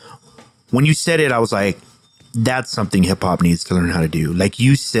 when you said it, I was like, that's something hip hop needs to learn how to do. Like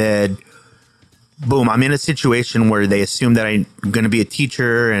you said, boom, I'm in a situation where they assume that I'm going to be a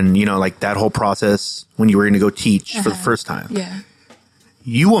teacher, and like that whole process when you were going to go teach for the first time. Yeah.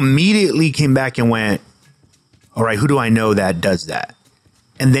 You immediately came back and went, all right, who do I know that does that?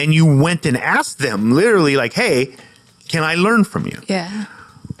 And then you went and asked them literally like, hey, can I learn from you? Yeah.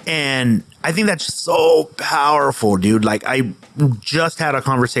 And I think that's so powerful, dude. Like I just had a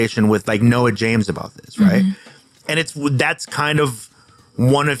conversation with like Noah James about this, right? And that's kind of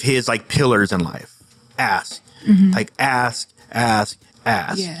one of his like pillars in life. Ask. Like ask.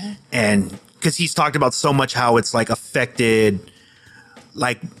 Yeah. And because he's talked about so much how it's like affected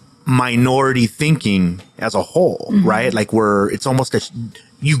like minority thinking as a whole, right? Like it's almost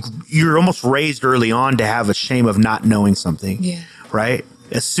you're almost raised early on to have a shame of not knowing something. Yeah. Right?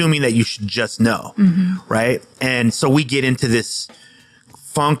 Assuming that you should just know, right? And so we get into this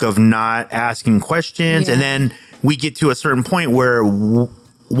funk of not asking questions, Yeah. and then we get to a certain point where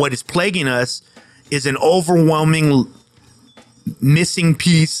what is plaguing us is an overwhelming missing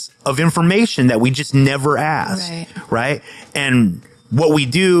piece of information that we just never asked, right? And what we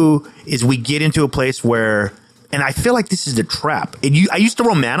do is we get into a place where, and I feel like this is the trap. I used to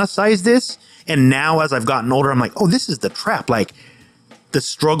romanticize this, and now as I've gotten older, I'm like, oh, this is the trap. Like, the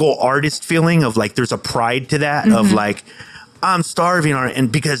struggle artist feeling of like there's a pride to that of like I'm starving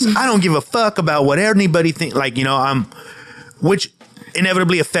and because I don't give a fuck about what anybody think, like which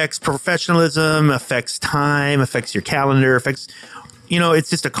inevitably affects professionalism, affects time, affects your calendar, affects it's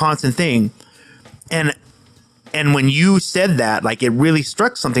just a constant thing. And when you said that, like it really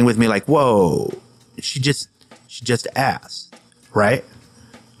struck something with me, like, whoa, she just asked. right?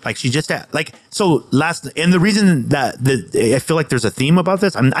 Like she just had, like, so and the reason that I feel like there's a theme about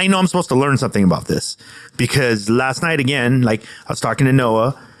this, I know I'm supposed to learn something about this because last night again, like I was talking to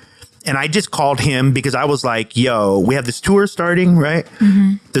Noah and I just called him because I was like, yo, we have this tour starting, right?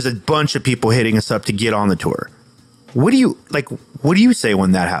 There's a bunch of people hitting us up to get on the tour. What do you say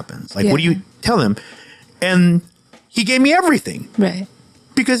when that happens? Like, what do you tell them? And he gave me everything. Right.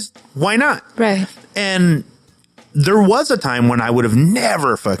 Because why not? Right. And there was a time when I would have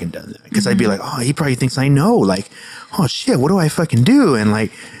never fucking done that because I'd be like, oh, he probably thinks I know. Like, oh shit, what do I fucking do? And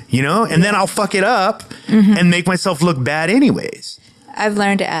like, you know, and then I'll fuck it up and make myself look bad anyways. I've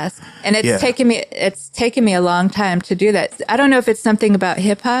learned to ask, and it's taken me a long time to do that. I don't know if it's something about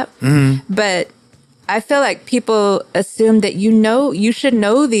hip hop, but I feel like people assume that you should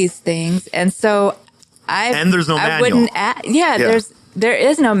know these things, and so there's no manual. Wouldn't there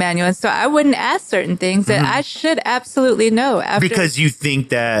is no manual, and so I wouldn't ask certain things that I should absolutely know because you think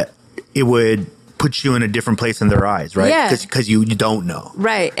that it would put you in a different place in their eyes, right? Yeah, because you don't know,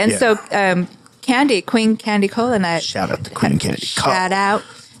 right? And so Queen Candy Cole and I, shout out to Queen Candy Cole, shout out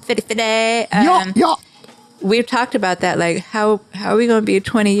Fitty. We've talked about that, like how are we going to be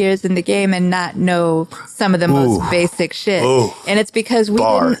 20 years in the game and not know some of the most basic shit? And it's because we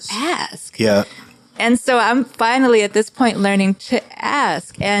didn't ask. Yeah. And so I'm finally at this point learning to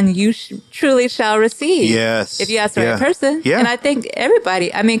ask, and you truly shall receive. Yes. If you ask the right person. Yeah. And I think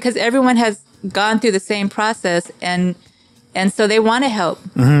everybody, I mean, because everyone has gone through the same process, and so they want to help.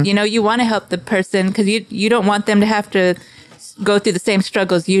 You know, you want to help the person because you don't want them to have to go through the same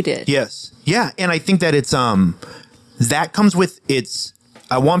struggles you did. Yes. Yeah. And I think that it's, that comes with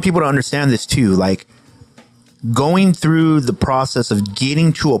I want people to understand this too. Like, going through the process of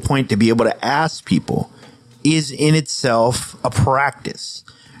getting to a point to be able to ask people is in itself a practice.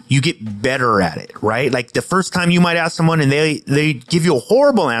 You get better at it, right? Like the first time you might ask someone and they give you a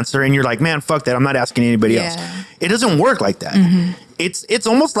horrible answer and you're like, man, fuck that. I'm not asking anybody else. It doesn't work like that. It's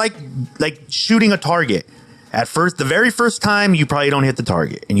almost like shooting a target. At first, the very first time you probably don't hit the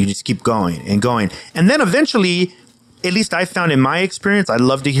target and you just keep going and going. And then eventually, at least I found in my experience, I'd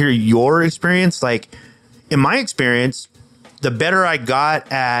love to hear your experience. Like, in my experience, the better I got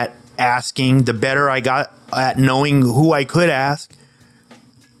at asking, the better I got at knowing who I could ask,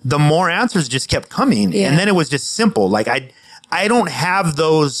 the more answers just kept coming. And then it was just simple. Like I don't have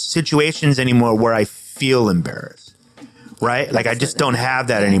those situations anymore where I feel embarrassed, right? Like I just don't have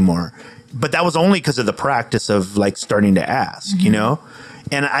that anymore. But that was only because of the practice of like starting to ask, you know?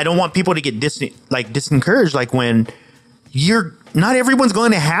 And I don't want people to get disencouraged. Like when not everyone's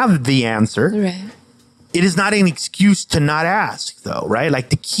going to have the answer. Right. It is not an excuse to not ask, though, right? Like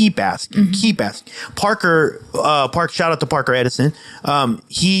to keep asking, keep asking. Shout out to Parker Edison.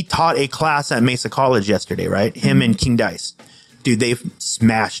 He taught a class at Mesa College yesterday, right? Him and King Dice. Dude, they've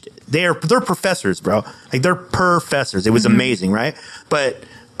smashed it. They're professors, bro. Like they're professors. It was amazing, right? But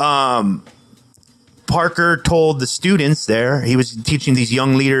Parker told the students there, he was teaching these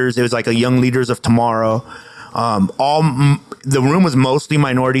young leaders. It was like a young leaders of tomorrow. The room was mostly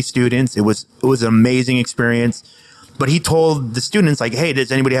minority students. It was an amazing experience, but he told the students like, hey,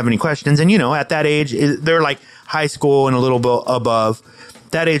 does anybody have any questions? And you know, at that age, they're like high school and a little bit above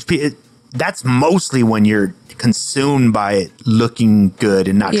that age. That's mostly when you're consumed by it looking good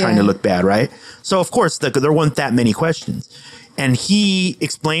and not trying to look bad. Right. So of course there weren't that many questions. And he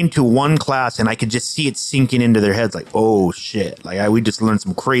explained to one class and I could just see it sinking into their heads like, oh shit. Like we just learned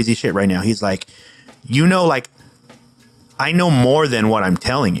some crazy shit right now. He's like, you know, like I know more than what I'm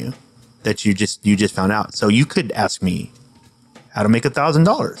telling you that you just found out. So you could ask me how to make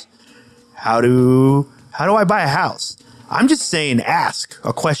 $1,000. How do I buy a house? I'm just saying, ask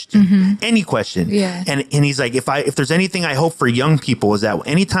a question, any question. Yeah. And he's like, if there's anything I hope for young people is that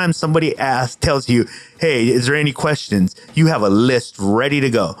anytime somebody tells you, hey, is there any questions? You have a list ready to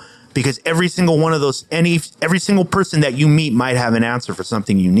go. Because every single one of those, every single person that you meet might have an answer for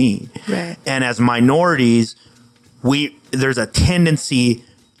something you need. Right. And as minorities, there's a tendency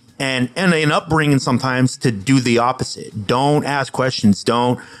and an upbringing sometimes to do the opposite. Don't ask questions.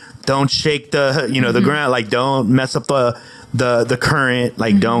 Don't shake the the ground. Like don't mess up the current.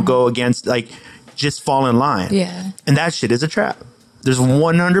 Like don't go against. Like just fall in line. Yeah. And that shit is a trap. There's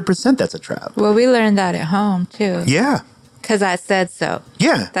 100% that's a trap. Well, we learned that at home too. Yeah. Because I said so.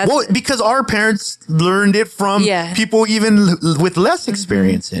 Yeah. Well, because our parents learned it from people even with less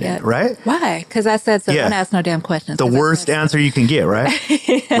experience in it, right? Why? Because I said so. Don't ask no damn questions. The worst answer you can get, right?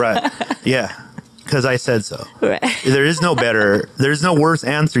 Right. Yeah. Because I said so. Right. There's no worse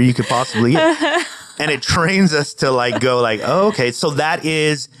answer you could possibly get. And it trains us to like go like, oh, okay, so that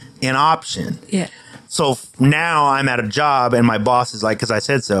is an option. Yeah. So now I'm at a job and my boss is like, because I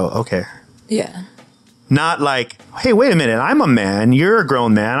said so. Okay. Yeah. Not like, hey, wait a minute. I'm a man. You're a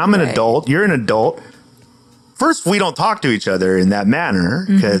grown man. I'm an Right. adult. You're an adult. First, we don't talk to each other in that manner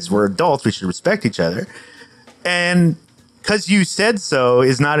because we're adults. We should respect each other. And because you said so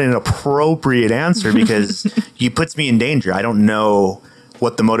is not an appropriate answer because it puts me in danger. I don't know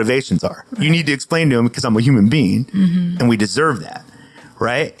what the motivations are. Right. You need to explain to him because I'm a human being and we deserve that.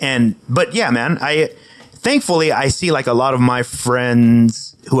 Right. But yeah, man, thankfully I see like a lot of my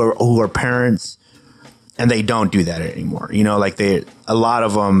friends who are parents and they don't do that anymore. You know, like a lot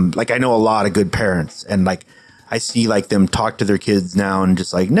of them, like I know a lot of good parents and like I see like them talk to their kids now and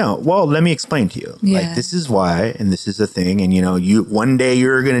just like, no, well, let me explain to you. Yeah. Like this is why, and this is the thing. And you know, one day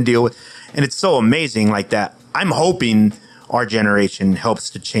you're going to deal with, and it's so amazing like that. I'm hoping our generation helps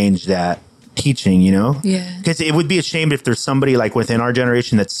to change that teaching, you know? Yeah. Because it would be a shame if there's somebody like within our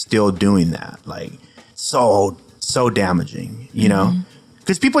generation that's still doing that. Like so damaging, you know?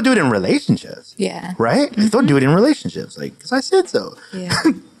 Because people do it in relationships. Yeah. Right? They'll do it in relationships. Like, because I said so. Yeah.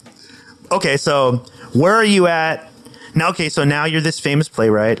 Okay, so where are you at now? Okay, so now you're this famous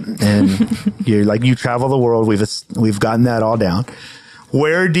playwright, and you're like you travel the world. We've gotten that all down.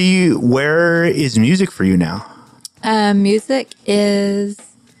 Where is music for you now? Music is.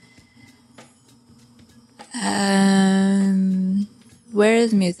 Where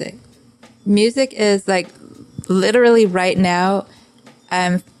is music? Music is like literally right now.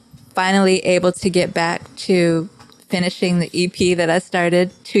 I'm finally able to get back to finishing the EP that I started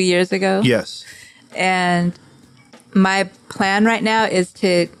 2 years ago. Yes. And my plan right now is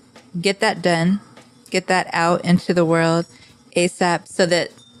to get that done, get that out into the world ASAP so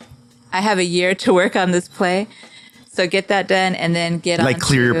that I have a year to work on this play. So get that done and then get on. Like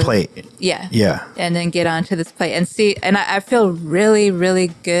clear your plate. Yeah. Yeah. And then get onto this play and see. And I feel really, really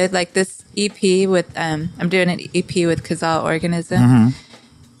good. Like this EP with, I'm doing an EP with Kazal Organism.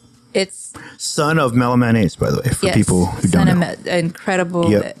 It's son of Meloman Ace, by the way, for yes, people who don't know. An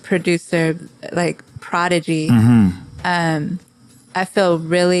incredible producer, like prodigy. I feel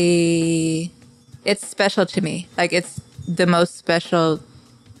really, it's special to me. Like it's the most special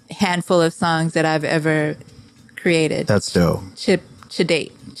handful of songs that I've ever created. That's dope. To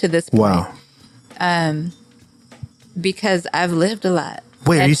date, to this point. Wow. Because I've lived a lot.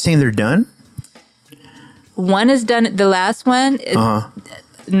 Wait, And are you saying they're done? one is done. The last one is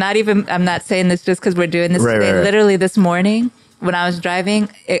not even, I'm not saying this just because we're doing this today. Right. Literally this morning when I was driving,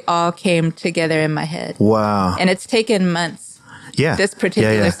 it all came together in my head. Wow. And it's taken months. Yeah. This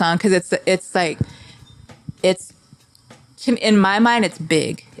particular song, because it's like, it's, in my mind, it's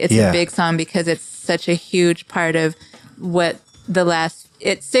big. It's a big song because it's such a huge part of what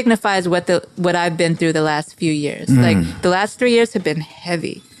it signifies what I've been through the last few years. Like the last 3 years have been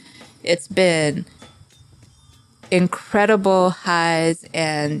heavy. It's been incredible highs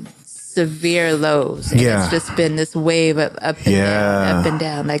and severe lows. And it's just been this wave of up and down, up and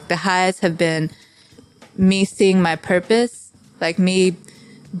down. Like the highs have been me seeing my purpose, like me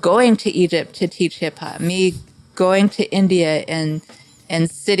going to Egypt to teach hip hop, me going to India and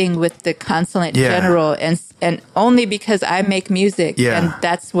sitting with the consulate general and only because I make music and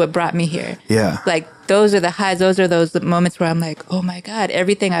that's what brought me here. Yeah. Like those are the highs. Those are those moments where I'm like, oh my God,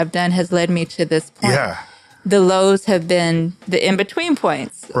 everything I've done has led me to this point. Yeah. The lows have been the in-between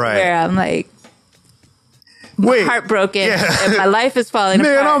points where I'm like, heartbroken and my life is falling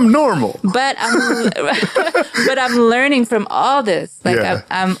apart. Man, I'm normal. But I'm learning from all this. Like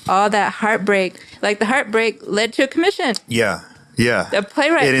I'm all that heartbreak. Like the heartbreak led to a commission. Yeah. Yeah. The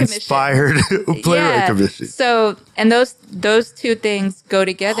playwright commission. It inspired a playwright commission. So, and those two things go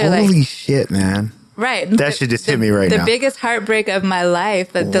together. Holy shit, man. Right. That should just hit me right now. The biggest heartbreak of my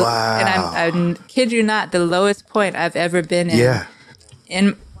life. And I kid you not, the lowest point I've ever been in. Yeah.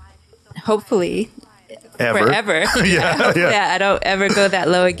 In hopefully forever. I don't ever go that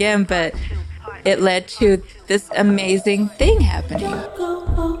low again, but it led to this amazing thing happening.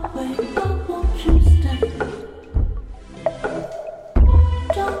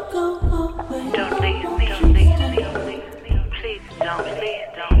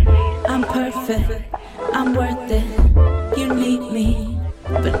 I'm perfect, I'm worth it. You need me,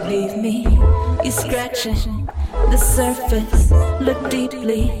 but leave me. You're scratching the surface, look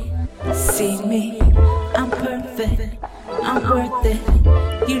deeply, see me. I'm perfect, I'm worth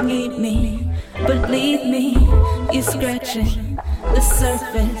it. You need me, but leave me. You're scratching the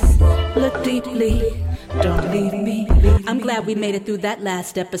surface, look deeply, Don't leave me. I'm glad we made it through that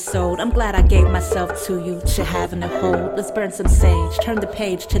last episode. I'm glad I gave myself to you, to having a hold. Let's burn some sage, turn the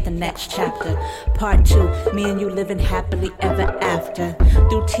page to the next chapter. Part 2, me and you living happily ever after.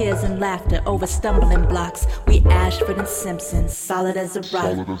 Through tears and laughter, over stumbling blocks. We Ashford and Simpson, solid as a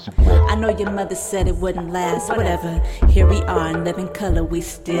rock. I know your mother said it wouldn't last, whatever. Here we are in living color, we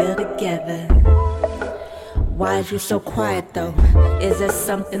still together. Why is you so quiet though? Is there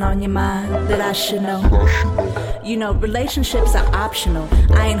something on your mind that I should know? You know, relationships are optional.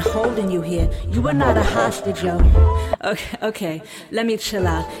 I ain't holding you here. You are not a hostage, yo. Okay, let me chill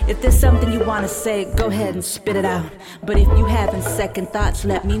out. If there's something you wanna say, go ahead and spit it out. But if you having second thoughts,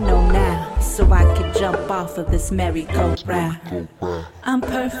 let me know now, so I can jump off of this merry-go-round. I'm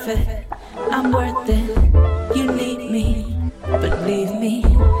perfect, I'm worth it. You need me, but leave me.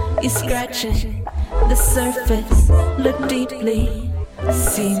 You're scratching the surface, look deeply,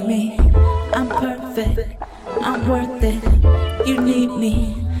 see me. I'm perfect, I'm worth it. You need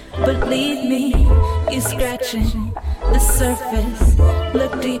me, but leave me. You're scratching the surface,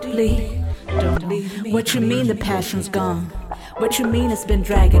 look deeply, don't leave me. What you mean the passion's gone? What you mean it's been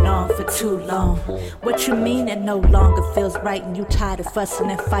dragging on for too long? What you mean it no longer feels right and you tired of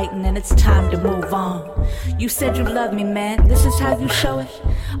fussing and fighting and it's time to move on? You said you love me, man, this is how you show it?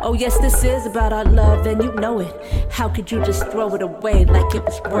 Oh yes, this is about our love and you know it. How could you just throw it away like it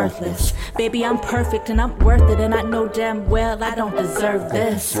was worthless? Baby, I'm perfect and I'm worth it, and I know damn well I don't deserve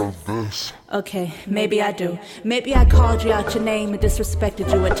this. Okay, maybe I do. Maybe I called you out your name and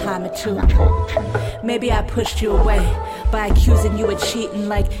disrespected you a time or two. Maybe I pushed you away by accusing you of cheating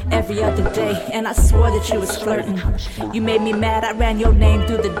like every other day, and I swore that you was flirting. You made me mad, I ran your name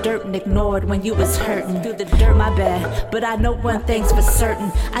through the dirt and ignored when you was hurting. Through the dirt, my bad, but I know one thing's for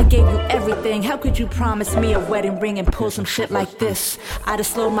certain. I gave you everything, how could you promise me a wedding ring and pull some shit like this? I'd have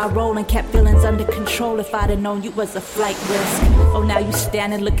slowed my roll and kept feelings under control if I'd have known you was a flight risk. Oh, now you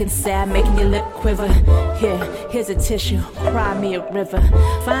standing looking sad, making your lip quiver. Here's a tissue, cry me a river.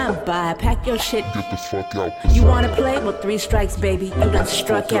 Fine, bye, pack your shit, get the fuck out. You wanna play? Well, 3 strikes, baby, you done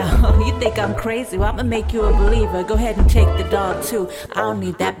struck out. You think I'm crazy? Well, I'ma make you a believer. Go ahead and take the dog too, I don't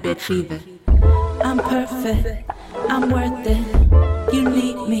need that bitch either. I'm perfect, I'm worth it. You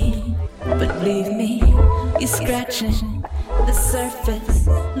need me, but leave me. You're scratching the surface,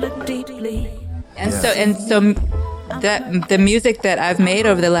 look deeply. And so the music that I've made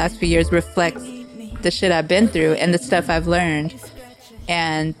over the last few years reflects the shit I've been through and the stuff I've learned.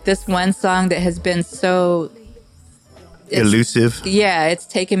 And this one song that has been so elusive. Yeah, it's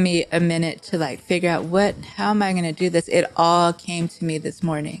taken me a minute to like figure out how am I going to do this? It all came to me this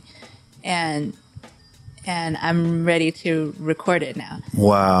morning, and I'm ready to record it now.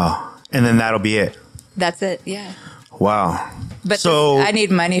 Wow. And then that'll be it. That's it. Yeah. Wow. But so I need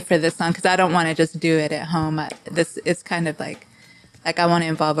money for this song because I don't want to just do it at home. It's kind of like I want to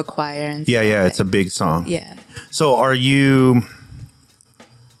involve a choir and yeah, it's a big song. Yeah. So where are you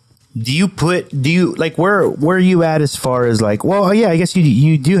at as far as like, well, yeah, I guess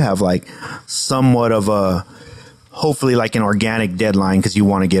you do have like somewhat of a, hopefully like an organic deadline because you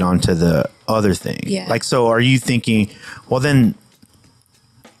want to get onto the other thing. Yeah. Like, so are you thinking, well then,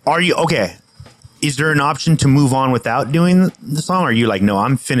 is there an option to move on without doing the song? Or are you like, no,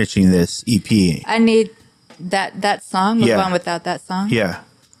 I'm finishing this EP? I need that song, move on without that song? Yeah.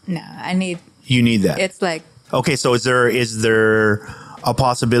 No, You need that. It's like, okay, so is there a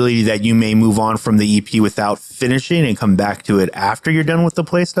possibility that you may move on from the EP without finishing and come back to it after you're done with the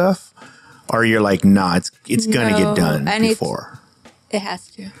play stuff? Or you're like, nah, it's gonna get done before. It has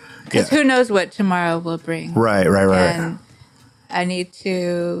to. Because who knows what tomorrow will bring. Right. And I need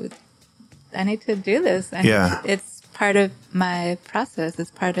to do this. It's part of my process.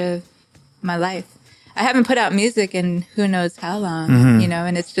 It's part of my life. I haven't put out music in who knows how long,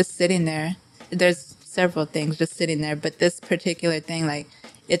 and it's just sitting there. There's several things just sitting there, but this particular thing, like,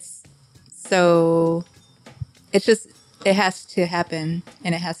 it has to happen,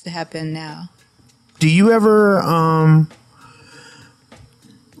 and it has to happen now. Do you ever, I'm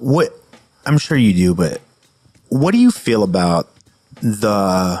sure you do, but what do you feel about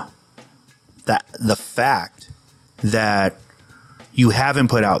the fact that you haven't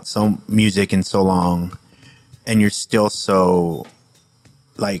put out some music in so long and you're still so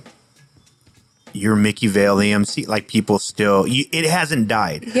like, you're Mickey Vale, the MC, like people still, it hasn't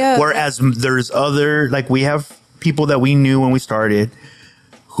died. Yeah. Whereas there's other, like we have people that we knew when we started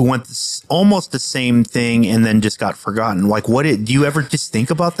who went almost the same thing and then just got forgotten. Like do you ever just think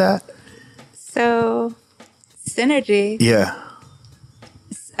about that? So Synergy. Yeah.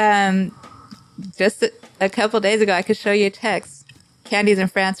 Just a couple days ago, I could show you a text. Candy's in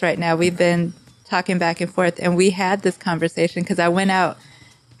France right now. We've been talking back and forth, and we had this conversation because I went out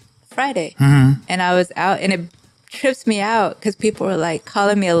Friday, Mm-hmm. and I was out, and it trips me out because people were like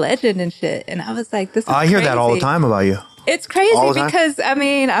calling me a legend and shit, and I was like, "This is I hear that all the crazy. time about you. It's crazy All the time? because I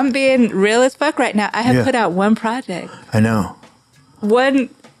mean, I'm being real as fuck right now. I have Yeah. put out one project, I know. one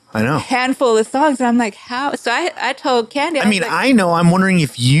I know. handful of songs, and I'm like, how? So I told Candy, I mean, I know. I'm wondering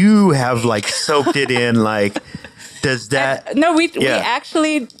if you have like soaked it in. Like, does that? No, we Yeah.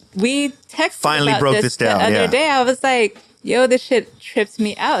 actually texted Finally about broke this down, the other yeah. day. I was like, yo, this shit trips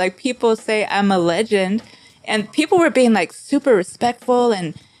me out. Like, people say I'm a legend, and people were being like super respectful,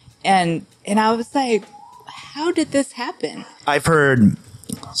 and I was like, how did this happen? I've heard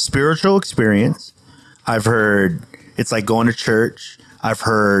spiritual experience. I've heard it's like going to church. I've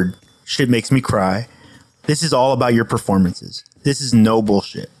heard shit makes me cry. This is all about your performances. This is no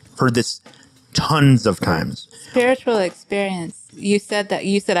bullshit. I've heard this tons of times. Spiritual experience. You said that.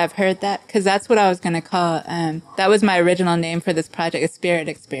 You said I've heard that because that's what I was going to call. That was my original name for this project, a spirit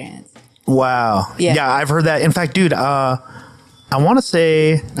experience. Wow. Yeah. I've heard that. In fact, dude, I want to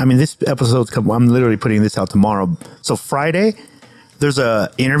say, I mean, this episode's I'm literally putting this out tomorrow. So Friday, there's a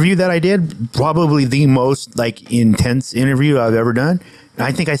interview that I did, probably the most like intense interview I've ever done. And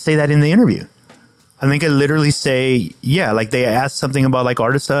I think I say that in the interview. I think I literally say, yeah, like they asked something about like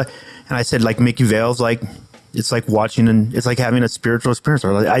Artista, and I said like Mickey Vale's like, it's like watching and it's like having a spiritual experience.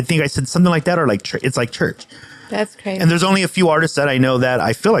 Or like, I think I said something like that, or like it's like church. That's crazy. And there's only a few artists that I know that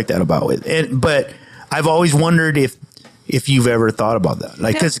I feel like that about it. But I've always wondered if you've ever thought about that.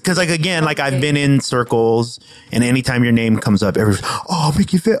 Like, cause like, again, like I've been in circles, and anytime your name comes up, everyone's, oh,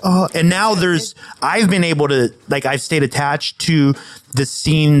 Mickey Vale. And now I've been able to, like, I've stayed attached to the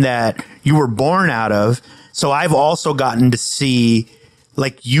scene that you were born out of. So I've also gotten to see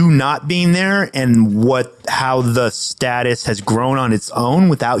like you not being there and how the status has grown on its own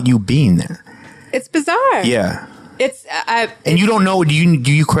without you being there. It's bizarre. Yeah. And you don't know, do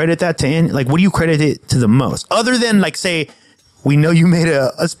you credit that to any, like, what do you credit it to the most? Other than, like, say, we know you made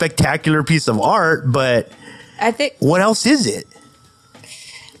a spectacular piece of art, but I think what else is it?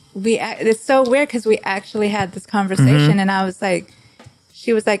 it's so weird because we actually had this conversation, and I was like,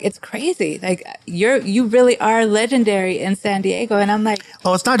 she was like, it's crazy. Like, you really are legendary in San Diego. And I'm like,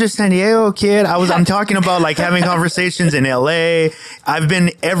 Oh, it's not just San Diego, kid. I'm talking about, like, having conversations in LA. I've been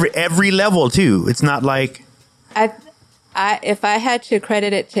every level, too. It's not like... if I had to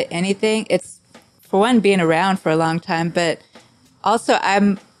credit it to anything, it's for one, being around for a long time, but also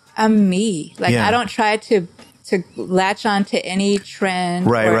I'm me. Like, Yeah. I don't try to latch on to any trend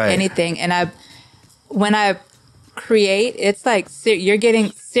or anything. And when I create, it's like you're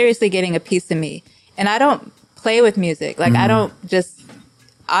seriously getting a piece of me. And I don't play with music. Like, I don't just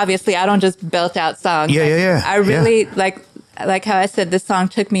belt out songs. Yeah. I really like how I said, this song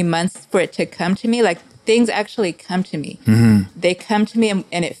took me months for it to come to me. Like, things actually come to me. They come to me,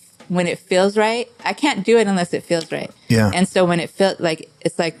 and when it feels right, I can't do it unless it feels right. Yeah. And so when it feels like,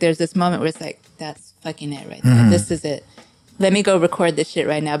 it's like there's this moment where it's like, that's fucking it right there. This is it. Let me go record this shit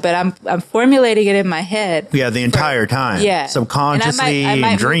right now. But I'm formulating it in my head. Yeah, the entire time. Yeah. Subconsciously, and I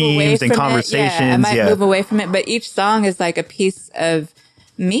might in dreams and conversations. I might move away from it, but each song is like a piece of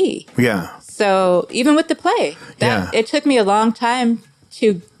me. Yeah. So even with the play, it took me a long time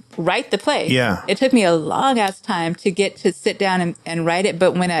to write the play. Yeah. It took me a long ass time to get to sit down and write it.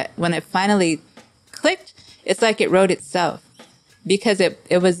 But when it finally clicked, it's like it wrote itself because it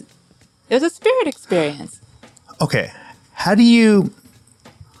was a spirit experience. Okay. Are you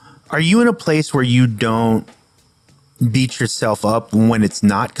in a place where you don't beat yourself up when it's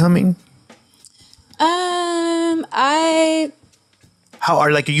not coming? Are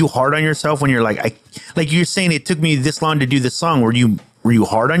you hard on yourself when you're like you're saying it took me this long to do this song? Were you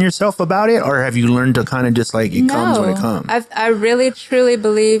hard on yourself about it, or have you learned to kind of just like comes when it comes? I really truly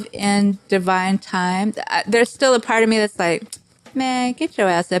believe in divine time. There's still a part of me that's like, man, get your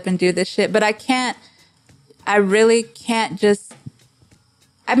ass up and do this shit. But I really can't just.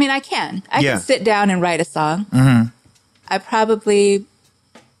 I mean, I can sit down and write a song. I probably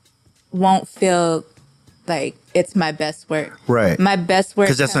won't feel like it's my best work. Right. My best work.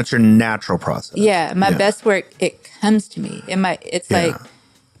 Because that's not your natural process. Yeah. My best work, it comes to me. It's like,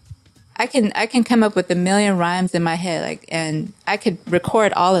 I can come up with a million rhymes in my head, like, and I could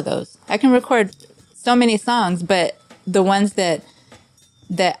record all of those. I can record so many songs, but the ones that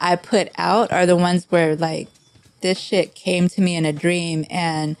I put out are the ones where, like, this shit came to me in a dream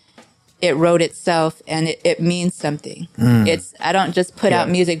and it wrote itself and it means something. I don't just put out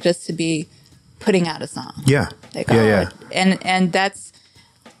music just to be putting out a song. Yeah. And that's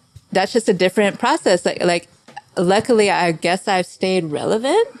just a different process. Like luckily, I guess I've stayed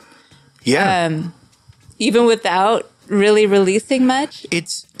relevant Yeah. Even without really releasing much.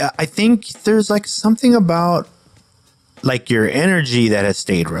 It's, I think there's like something about like your energy that has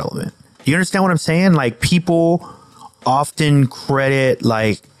stayed relevant. You understand what I'm saying? Like people often credit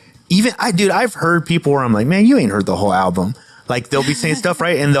like, even I've heard people where I'm like, man, you ain't heard the whole album. Like they'll be saying stuff,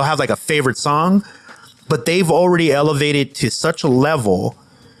 right? And they'll have like a favorite song, but they've already elevated to such a level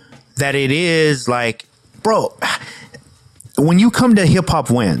that it is like, bro, when you come to Hip Hop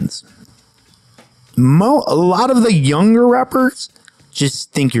Wins, a lot of the younger rappers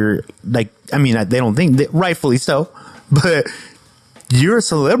just think you're like, I mean, they don't think that, rightfully so, but you're a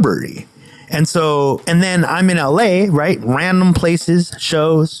celebrity. And so, and then I'm in LA, right? Random places,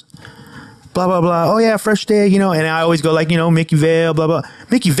 shows, blah, blah, blah. Oh yeah, Fresh Day, you know, and I always go like, you know, Mickey Vale, blah, blah.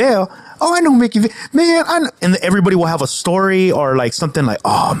 Mickey Vale? Oh, I know Mickey Vale. Man, I know. And everybody will have a story or like something like,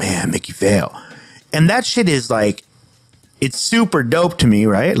 oh man, Mickey Vale. And that shit is like, it's super dope to me,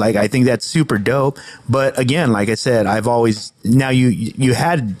 right? Like, I think that's super dope. But again, like I said, I've always, now you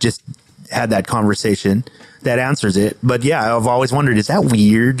had just had that conversation that answers it. But yeah, I've always wondered, is that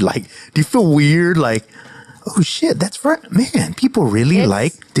weird? Like, do you feel weird? Like, oh shit, that's right. Man, people really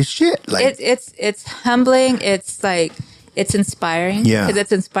like this shit. Like, it's humbling. It's like, it's inspiring. Yeah. Because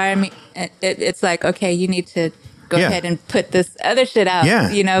it's inspiring me. It's like, okay, you need to go ahead and put this other shit out.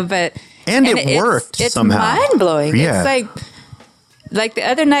 Yeah. You know, but. And it worked it's somehow. Mind blowing. Yeah. It's like the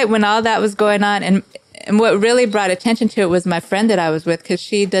other night when all that was going on, and what really brought attention to it was my friend that I was with, because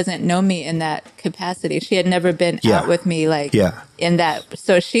she doesn't know me in that capacity. She had never been out with me in that.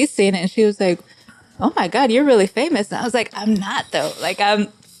 So she's seen it and she was like, "Oh my God, you're really famous." And I was like, "I'm not though. Like I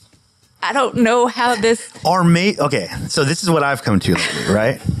don't know how this." Okay, so this is what I've come to lately,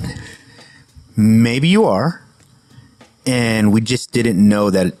 right? Maybe you are. And we just didn't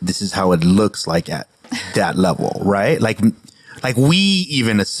know that this is how it looks like at that level, right? Like we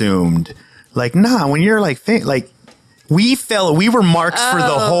even assumed, like, nah, when you're like we were marks for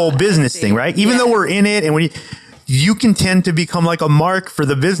the whole business thing, right? Even though we're in it, and you can tend to become like a mark for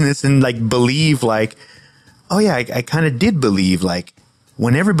the business and like believe like, oh yeah, I kind of did believe like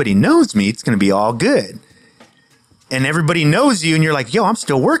when everybody knows me, it's going to be all good. And everybody knows you and you're like, yo, I'm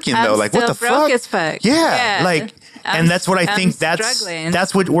still working though. Like, what the fuck? As fuck. Yeah. Like, and that's what I think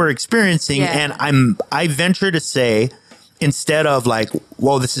that's what we're experiencing. Yeah. And I venture to say, instead of like,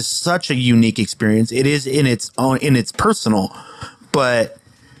 well, this is such a unique experience. It is in its personal, but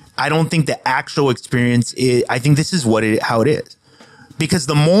I don't think the actual experience is, I think this is how it is. Because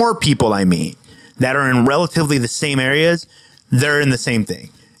the more people I meet that are in relatively the same areas, they're in the same thing.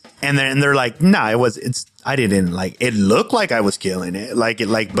 And they're like, nah, I didn't like, it looked like I was killing it.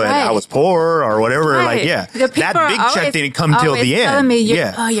 But I was poor or whatever. Right. Like, yeah, The that people big are check didn't come till the end. Telling me,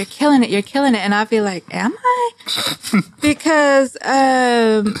 yeah. Oh, you're killing it. You're killing it. And I'd be like, am I? Because,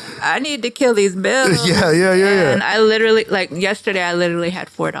 I need to kill these bills. Yeah. And I literally, like yesterday, I literally had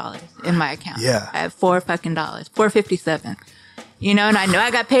 $4 in my account. Yeah. I have $4 fucking $4.57. You know, and I know I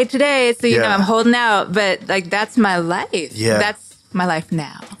got paid today. So, you know, I'm holding out, but like, that's my life. Yeah. That's my life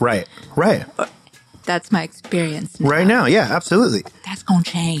now. Right. That's my experience now. Right now. Yeah, absolutely. That's going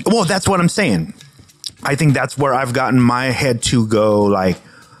to change. Well, that's what I'm saying. I think that's where I've gotten my head to go like,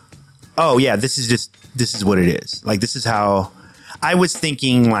 oh yeah, this is what it is. Like, this is how I was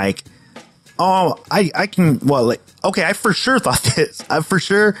thinking like, oh, I can, well, like, okay, I for sure thought this. I for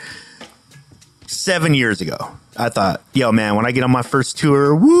sure 7 years ago, I thought, yo, man, when I get on my first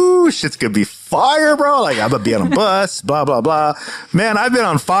tour, woo, shit's gonna be fire, bro. Like, I'm gonna be on a bus, blah, blah, blah. Man, I've been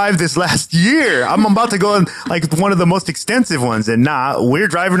on 5 this last year. I'm about to go on like one of the most extensive ones. And we're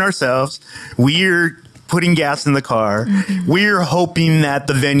driving ourselves. We're putting gas in the car. Mm-hmm. We're hoping that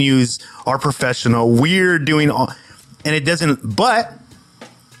the venues are professional. We're doing all, and it doesn't, but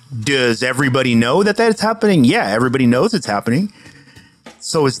does everybody know that it's happening? Yeah, everybody knows it's happening.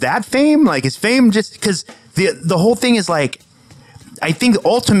 So is that fame? Like, is fame just because the whole thing is like, I think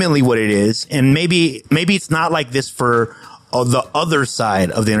ultimately what it is, and maybe it's not like this for the other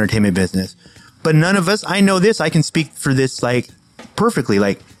side of the entertainment business, but none of us, I know this, I can speak for this like perfectly,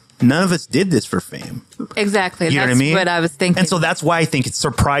 like none of us did this for fame. Exactly. You know that's what I mean? What I was thinking. And so that's why I think it's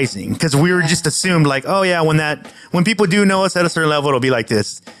surprising, because we were just assumed like, oh yeah, when people do know us at a certain level, it'll be like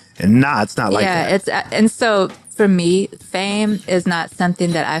this. And it's not like that. Yeah, and so for me, fame is not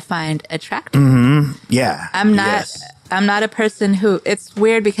something that I find attractive. Mm-hmm. Yeah. I'm not a person who, it's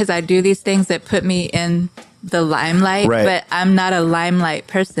weird because I do these things that put me in the limelight, right. But I'm not a limelight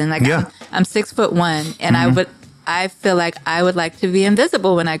person. Like I'm 6'1", and I feel like I would like to be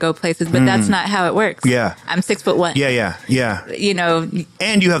invisible when I go places, but that's not how it works. Yeah. I'm 6'1". Yeah. You know.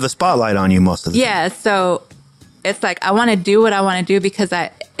 And you have the spotlight on you most of the time. Yeah. So it's like, I want to do what I want to do because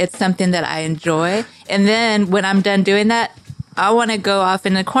it's something that I enjoy. And then when I'm done doing that, I want to go off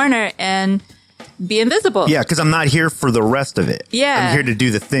in the corner and be invisible. Yeah, because I'm not here for the rest of it. Yeah. I'm here to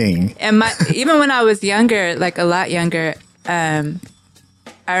do the thing. And even when I was younger, like a lot younger, I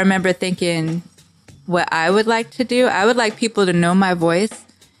remember thinking what I would like to do. I would like people to know my voice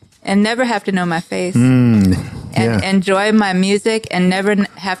and never have to know my face. And enjoy my music and never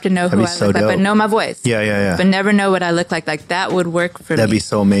have to know who I look like, but know my voice. Yeah. But never know what I look like. Like that would work for me. That'd be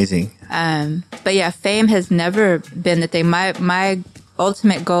so amazing. But yeah, fame has never been the thing. My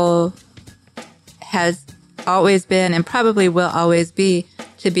ultimate goal has always been and probably will always be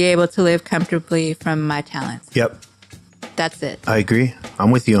to be able to live comfortably from my talents. Yep. That's it. I agree.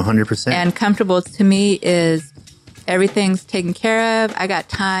 I'm with you 100%. And comfortable to me is everything's taken care of. I got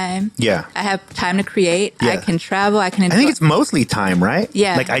time. Yeah. I have time to create. Yeah. I can travel. I can enjoy. I think it's mostly time, right?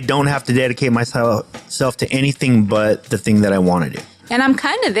 Yeah. Like I don't have to dedicate myself to anything but the thing that I want to do. And I'm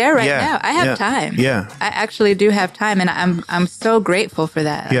kind of there right Yeah. now. I have Yeah. time. Yeah. I actually do have time, and I'm so grateful for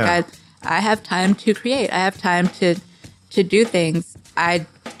that. Like, Yeah. I have time to create. I have time to do things. I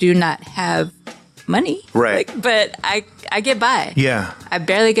do not have money. Right. But I get by. Yeah. I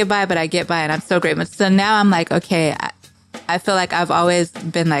barely get by, but I get by, and I'm so grateful. So now I'm like, okay, I feel like I've always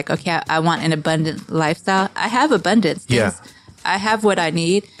been like, okay, I want an abundant lifestyle. I have abundance. Yeah. I have what I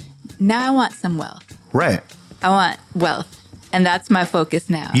need. Now I want some wealth. Right. I want wealth. And that's my focus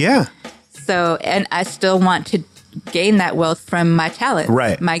now. Yeah. So, and I still want to gain that wealth from my talent.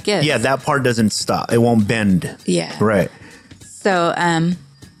 Right. My gifts. Yeah, that part doesn't stop. It won't bend. Yeah. Right. So,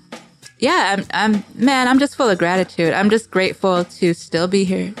 yeah, I'm just full of gratitude. I'm just grateful to still be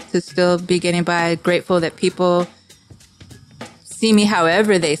here, to still be getting by. Grateful that people see me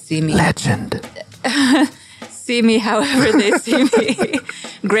however they see me. Legend. See me however they see me.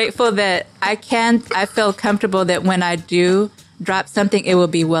 Grateful that I feel comfortable that when I do drop something, it will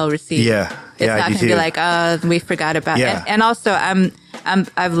be well received. Yeah. It's Yeah, I not do going to be too. like, oh, we forgot about it. Yeah. And also,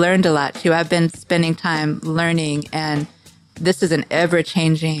 I've learned a lot too. I've been spending time learning, and this is an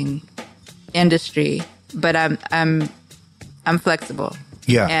ever-changing industry. But I'm flexible.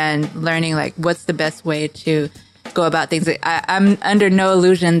 Yeah. And learning like what's the best way to go about things. I'm under no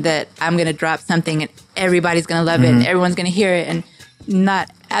illusion that I'm going to drop something and everybody's going to love it and everyone's going to hear it, and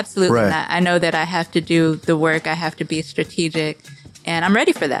absolutely Right. not. I know that I have to do the work. I have to be strategic, and I'm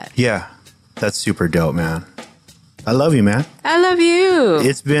ready for that. Yeah. That's super dope, man. I love you, man. I love you.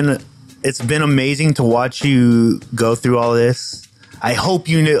 It's been amazing to watch you go through all this. I hope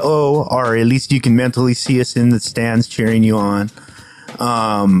you know, or at least you can mentally see us in the stands cheering you on.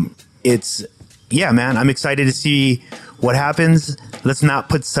 Yeah, man, I'm excited to see what happens. Let's not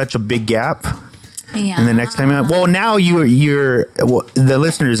put such a big gap Yeah. in the next time out. Well, now the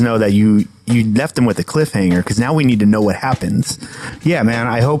listeners know that you left them with a cliffhanger, because now we need to know what happens. Yeah, man,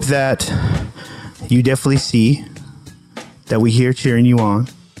 I hope that you definitely see that we here cheering you on,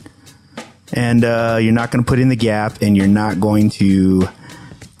 and you're not going to put in the gap, and you're not going to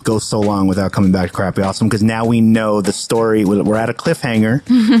go so long without coming back to Crappy Awesome, because now we know the story. We're at a cliffhanger.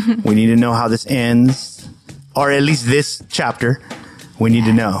 We need to know how this ends, or at least this chapter. We need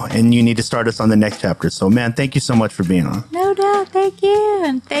to know, and you need to start us on the next chapter. So, man, thank you so much for being on. No doubt. Thank you.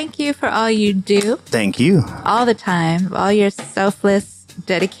 And thank you for all you do Thank you. all the time, all your selfless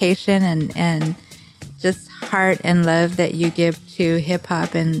dedication and just heart and love that you give to hip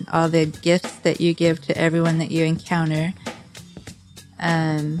hop, and all the gifts that you give to everyone that you encounter.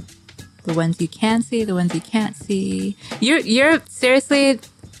 The ones you can see, the ones you can't see. You're seriously,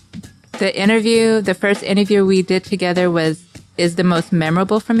 the first interview we did together is the most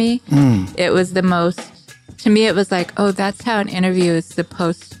memorable for me. It was the most, to me, it was like, oh, that's how an interview is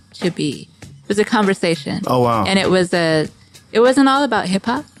supposed to be. It was a conversation. Oh, wow. And it wasn't all about hip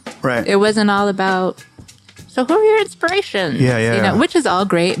hop. Right. It wasn't all about, so who are your inspirations? Yeah. Which is all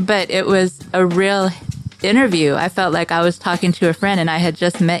great, but it was a real interview. I felt like I was talking to a friend and I had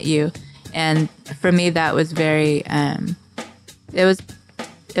just met you. And for me, that was very, it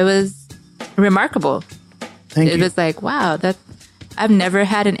was remarkable. Thank It you. was like, wow, I've never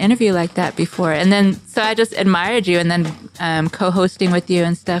had an interview like that before. And then, so I just admired you, and then co-hosting with you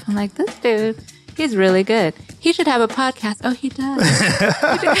and stuff. I'm like, this dude, he's really good. He should have a podcast. Oh, he does.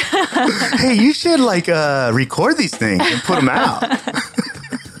 Hey, you should record these things and put them out.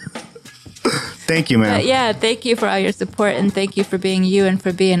 Thank you, man. But yeah, thank you for all your support, and thank you for being you and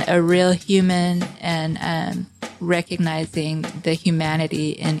for being a real human, and recognizing the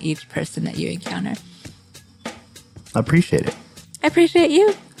humanity in each person that you encounter. I appreciate it. I appreciate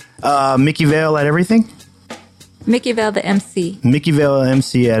you. Mickey Vale at everything. Mickey Vale, the MC. Mickey Vale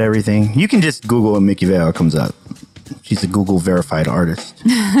MC at everything. You can just Google Mickey Vale. It comes up. She's a Google verified artist.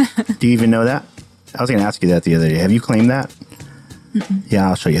 Do you even know that? I was going to ask you that the other day. Have you claimed that? Yeah,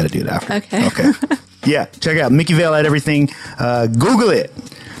 I'll show you how to do it after. Okay. Yeah, check it out. Mickey Vale at everything. Google it.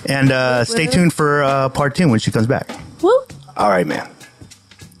 And stay tuned for part 2 when she comes back. Woo. All right, man.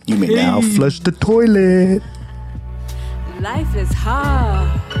 You may now flush the toilet. Life is hard,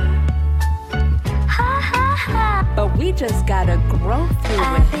 but we just gotta grow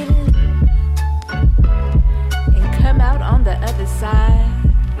through it and come out on the other side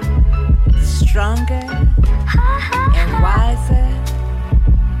stronger and wiser.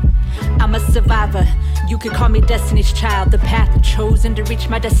 I'm a survivor. You could call me Destiny's Child. The path chosen to reach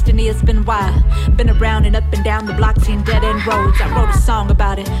my destiny has been wild. Been around and up and down the block, seen dead end roads. I wrote a song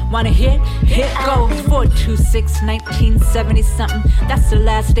about it. Wanna hit? Hit goes. 4/26/1970 something. That's the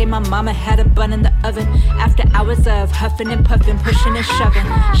last day my mama had a bun in the oven. After hours of huffing and puffing, pushing and shoving,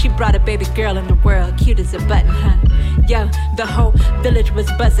 she brought a baby girl in the world, cute as a button, huh? Yo, the whole village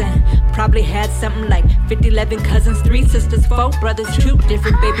was buzzing. Probably had something like 50, 11 cousins, 3 sisters, 4 brothers, 2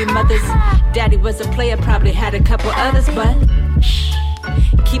 different baby mothers. Daddy was a player, probably had a couple others, but shh,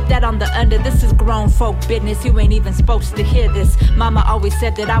 keep that on the under. This is grown folk business. You ain't even supposed to hear this. Mama always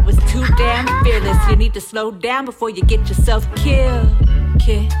said that I was too damn fearless. You need to slow down before you get yourself killed,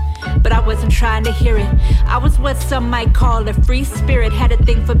 kid. But I wasn't trying to hear it. I was what some might call a free spirit. Had a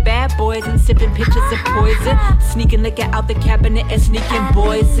thing for bad boys and sipping pitchers of poison, sneaking liquor out the cabinet and sneaking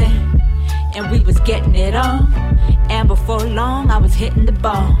boys in. And we was getting it on. And before long, I was hitting the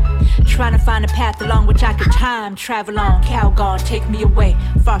ball, trying to find a path along which I could time travel on. Calgon, take me away,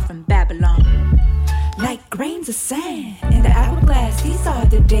 far from Babylon. Like grains of sand in the hourglass, these are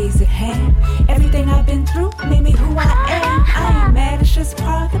the days at hand. Everything I've been through made me who I am. I ain't mad, it's just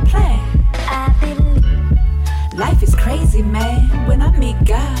part of the plan. Life is crazy, man. When I meet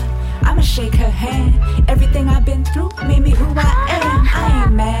God, I'ma shake her hand. Everything I've been through made me who I am. I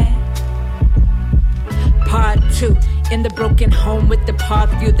ain't mad. Part 2, in the broken home with the park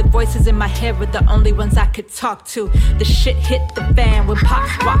view. The voices in my head were the only ones I could talk to. The shit hit the fan when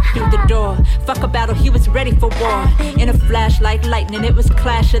Pops walked through the door. Fuck a battle, he was ready for war. In a flash like lightning, it was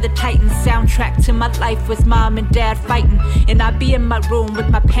Clash of the Titans. Soundtrack to my life was Mom and Dad fighting. And I'd be in my room with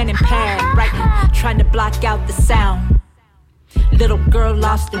my pen and pad, writing, trying to block out the sound. Little girl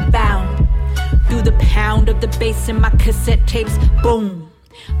lost and found. Through the pound of the bass in my cassette tapes, boom.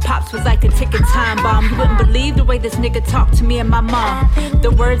 Pops was like a ticking time bomb. You wouldn't believe the way this nigga talked to me and my mom. The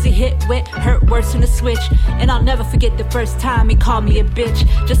words he hit with hurt worse than a switch. And I'll never forget the first time he called me a bitch.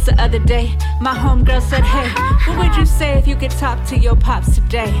 Just the other day, my homegirl said, hey, what would you say if you could talk to your pops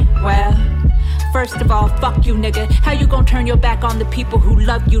today? Well, first of all, fuck you, nigga. How you gon' turn your back on the people who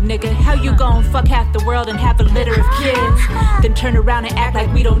love you, nigga? How you gon' fuck half the world and have a litter of kids, then turn around and act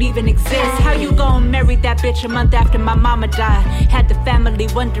like we don't even exist? How you gon' marry that bitch a month after my mama died? Had the family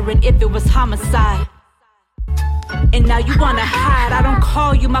wondering if it was homicide. And now you wanna hide. I don't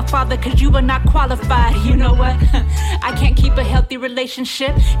call you my father cause you are not qualified. You know what? I can't keep a healthy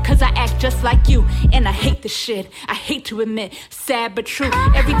relationship cause I act just like you. And I hate the shit, I hate to admit, sad but true.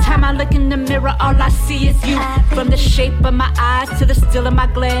 Every time I look in the mirror, all I see is you. From the shape of my eyes to the still of my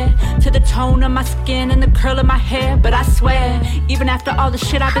glare, to the tone of my skin and the curl of my hair. But I swear, even after all the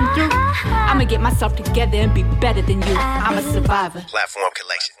shit I've been through, I'ma get myself together and be better than you. I'm a survivor.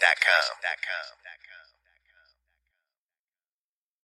 Platformcollection.com.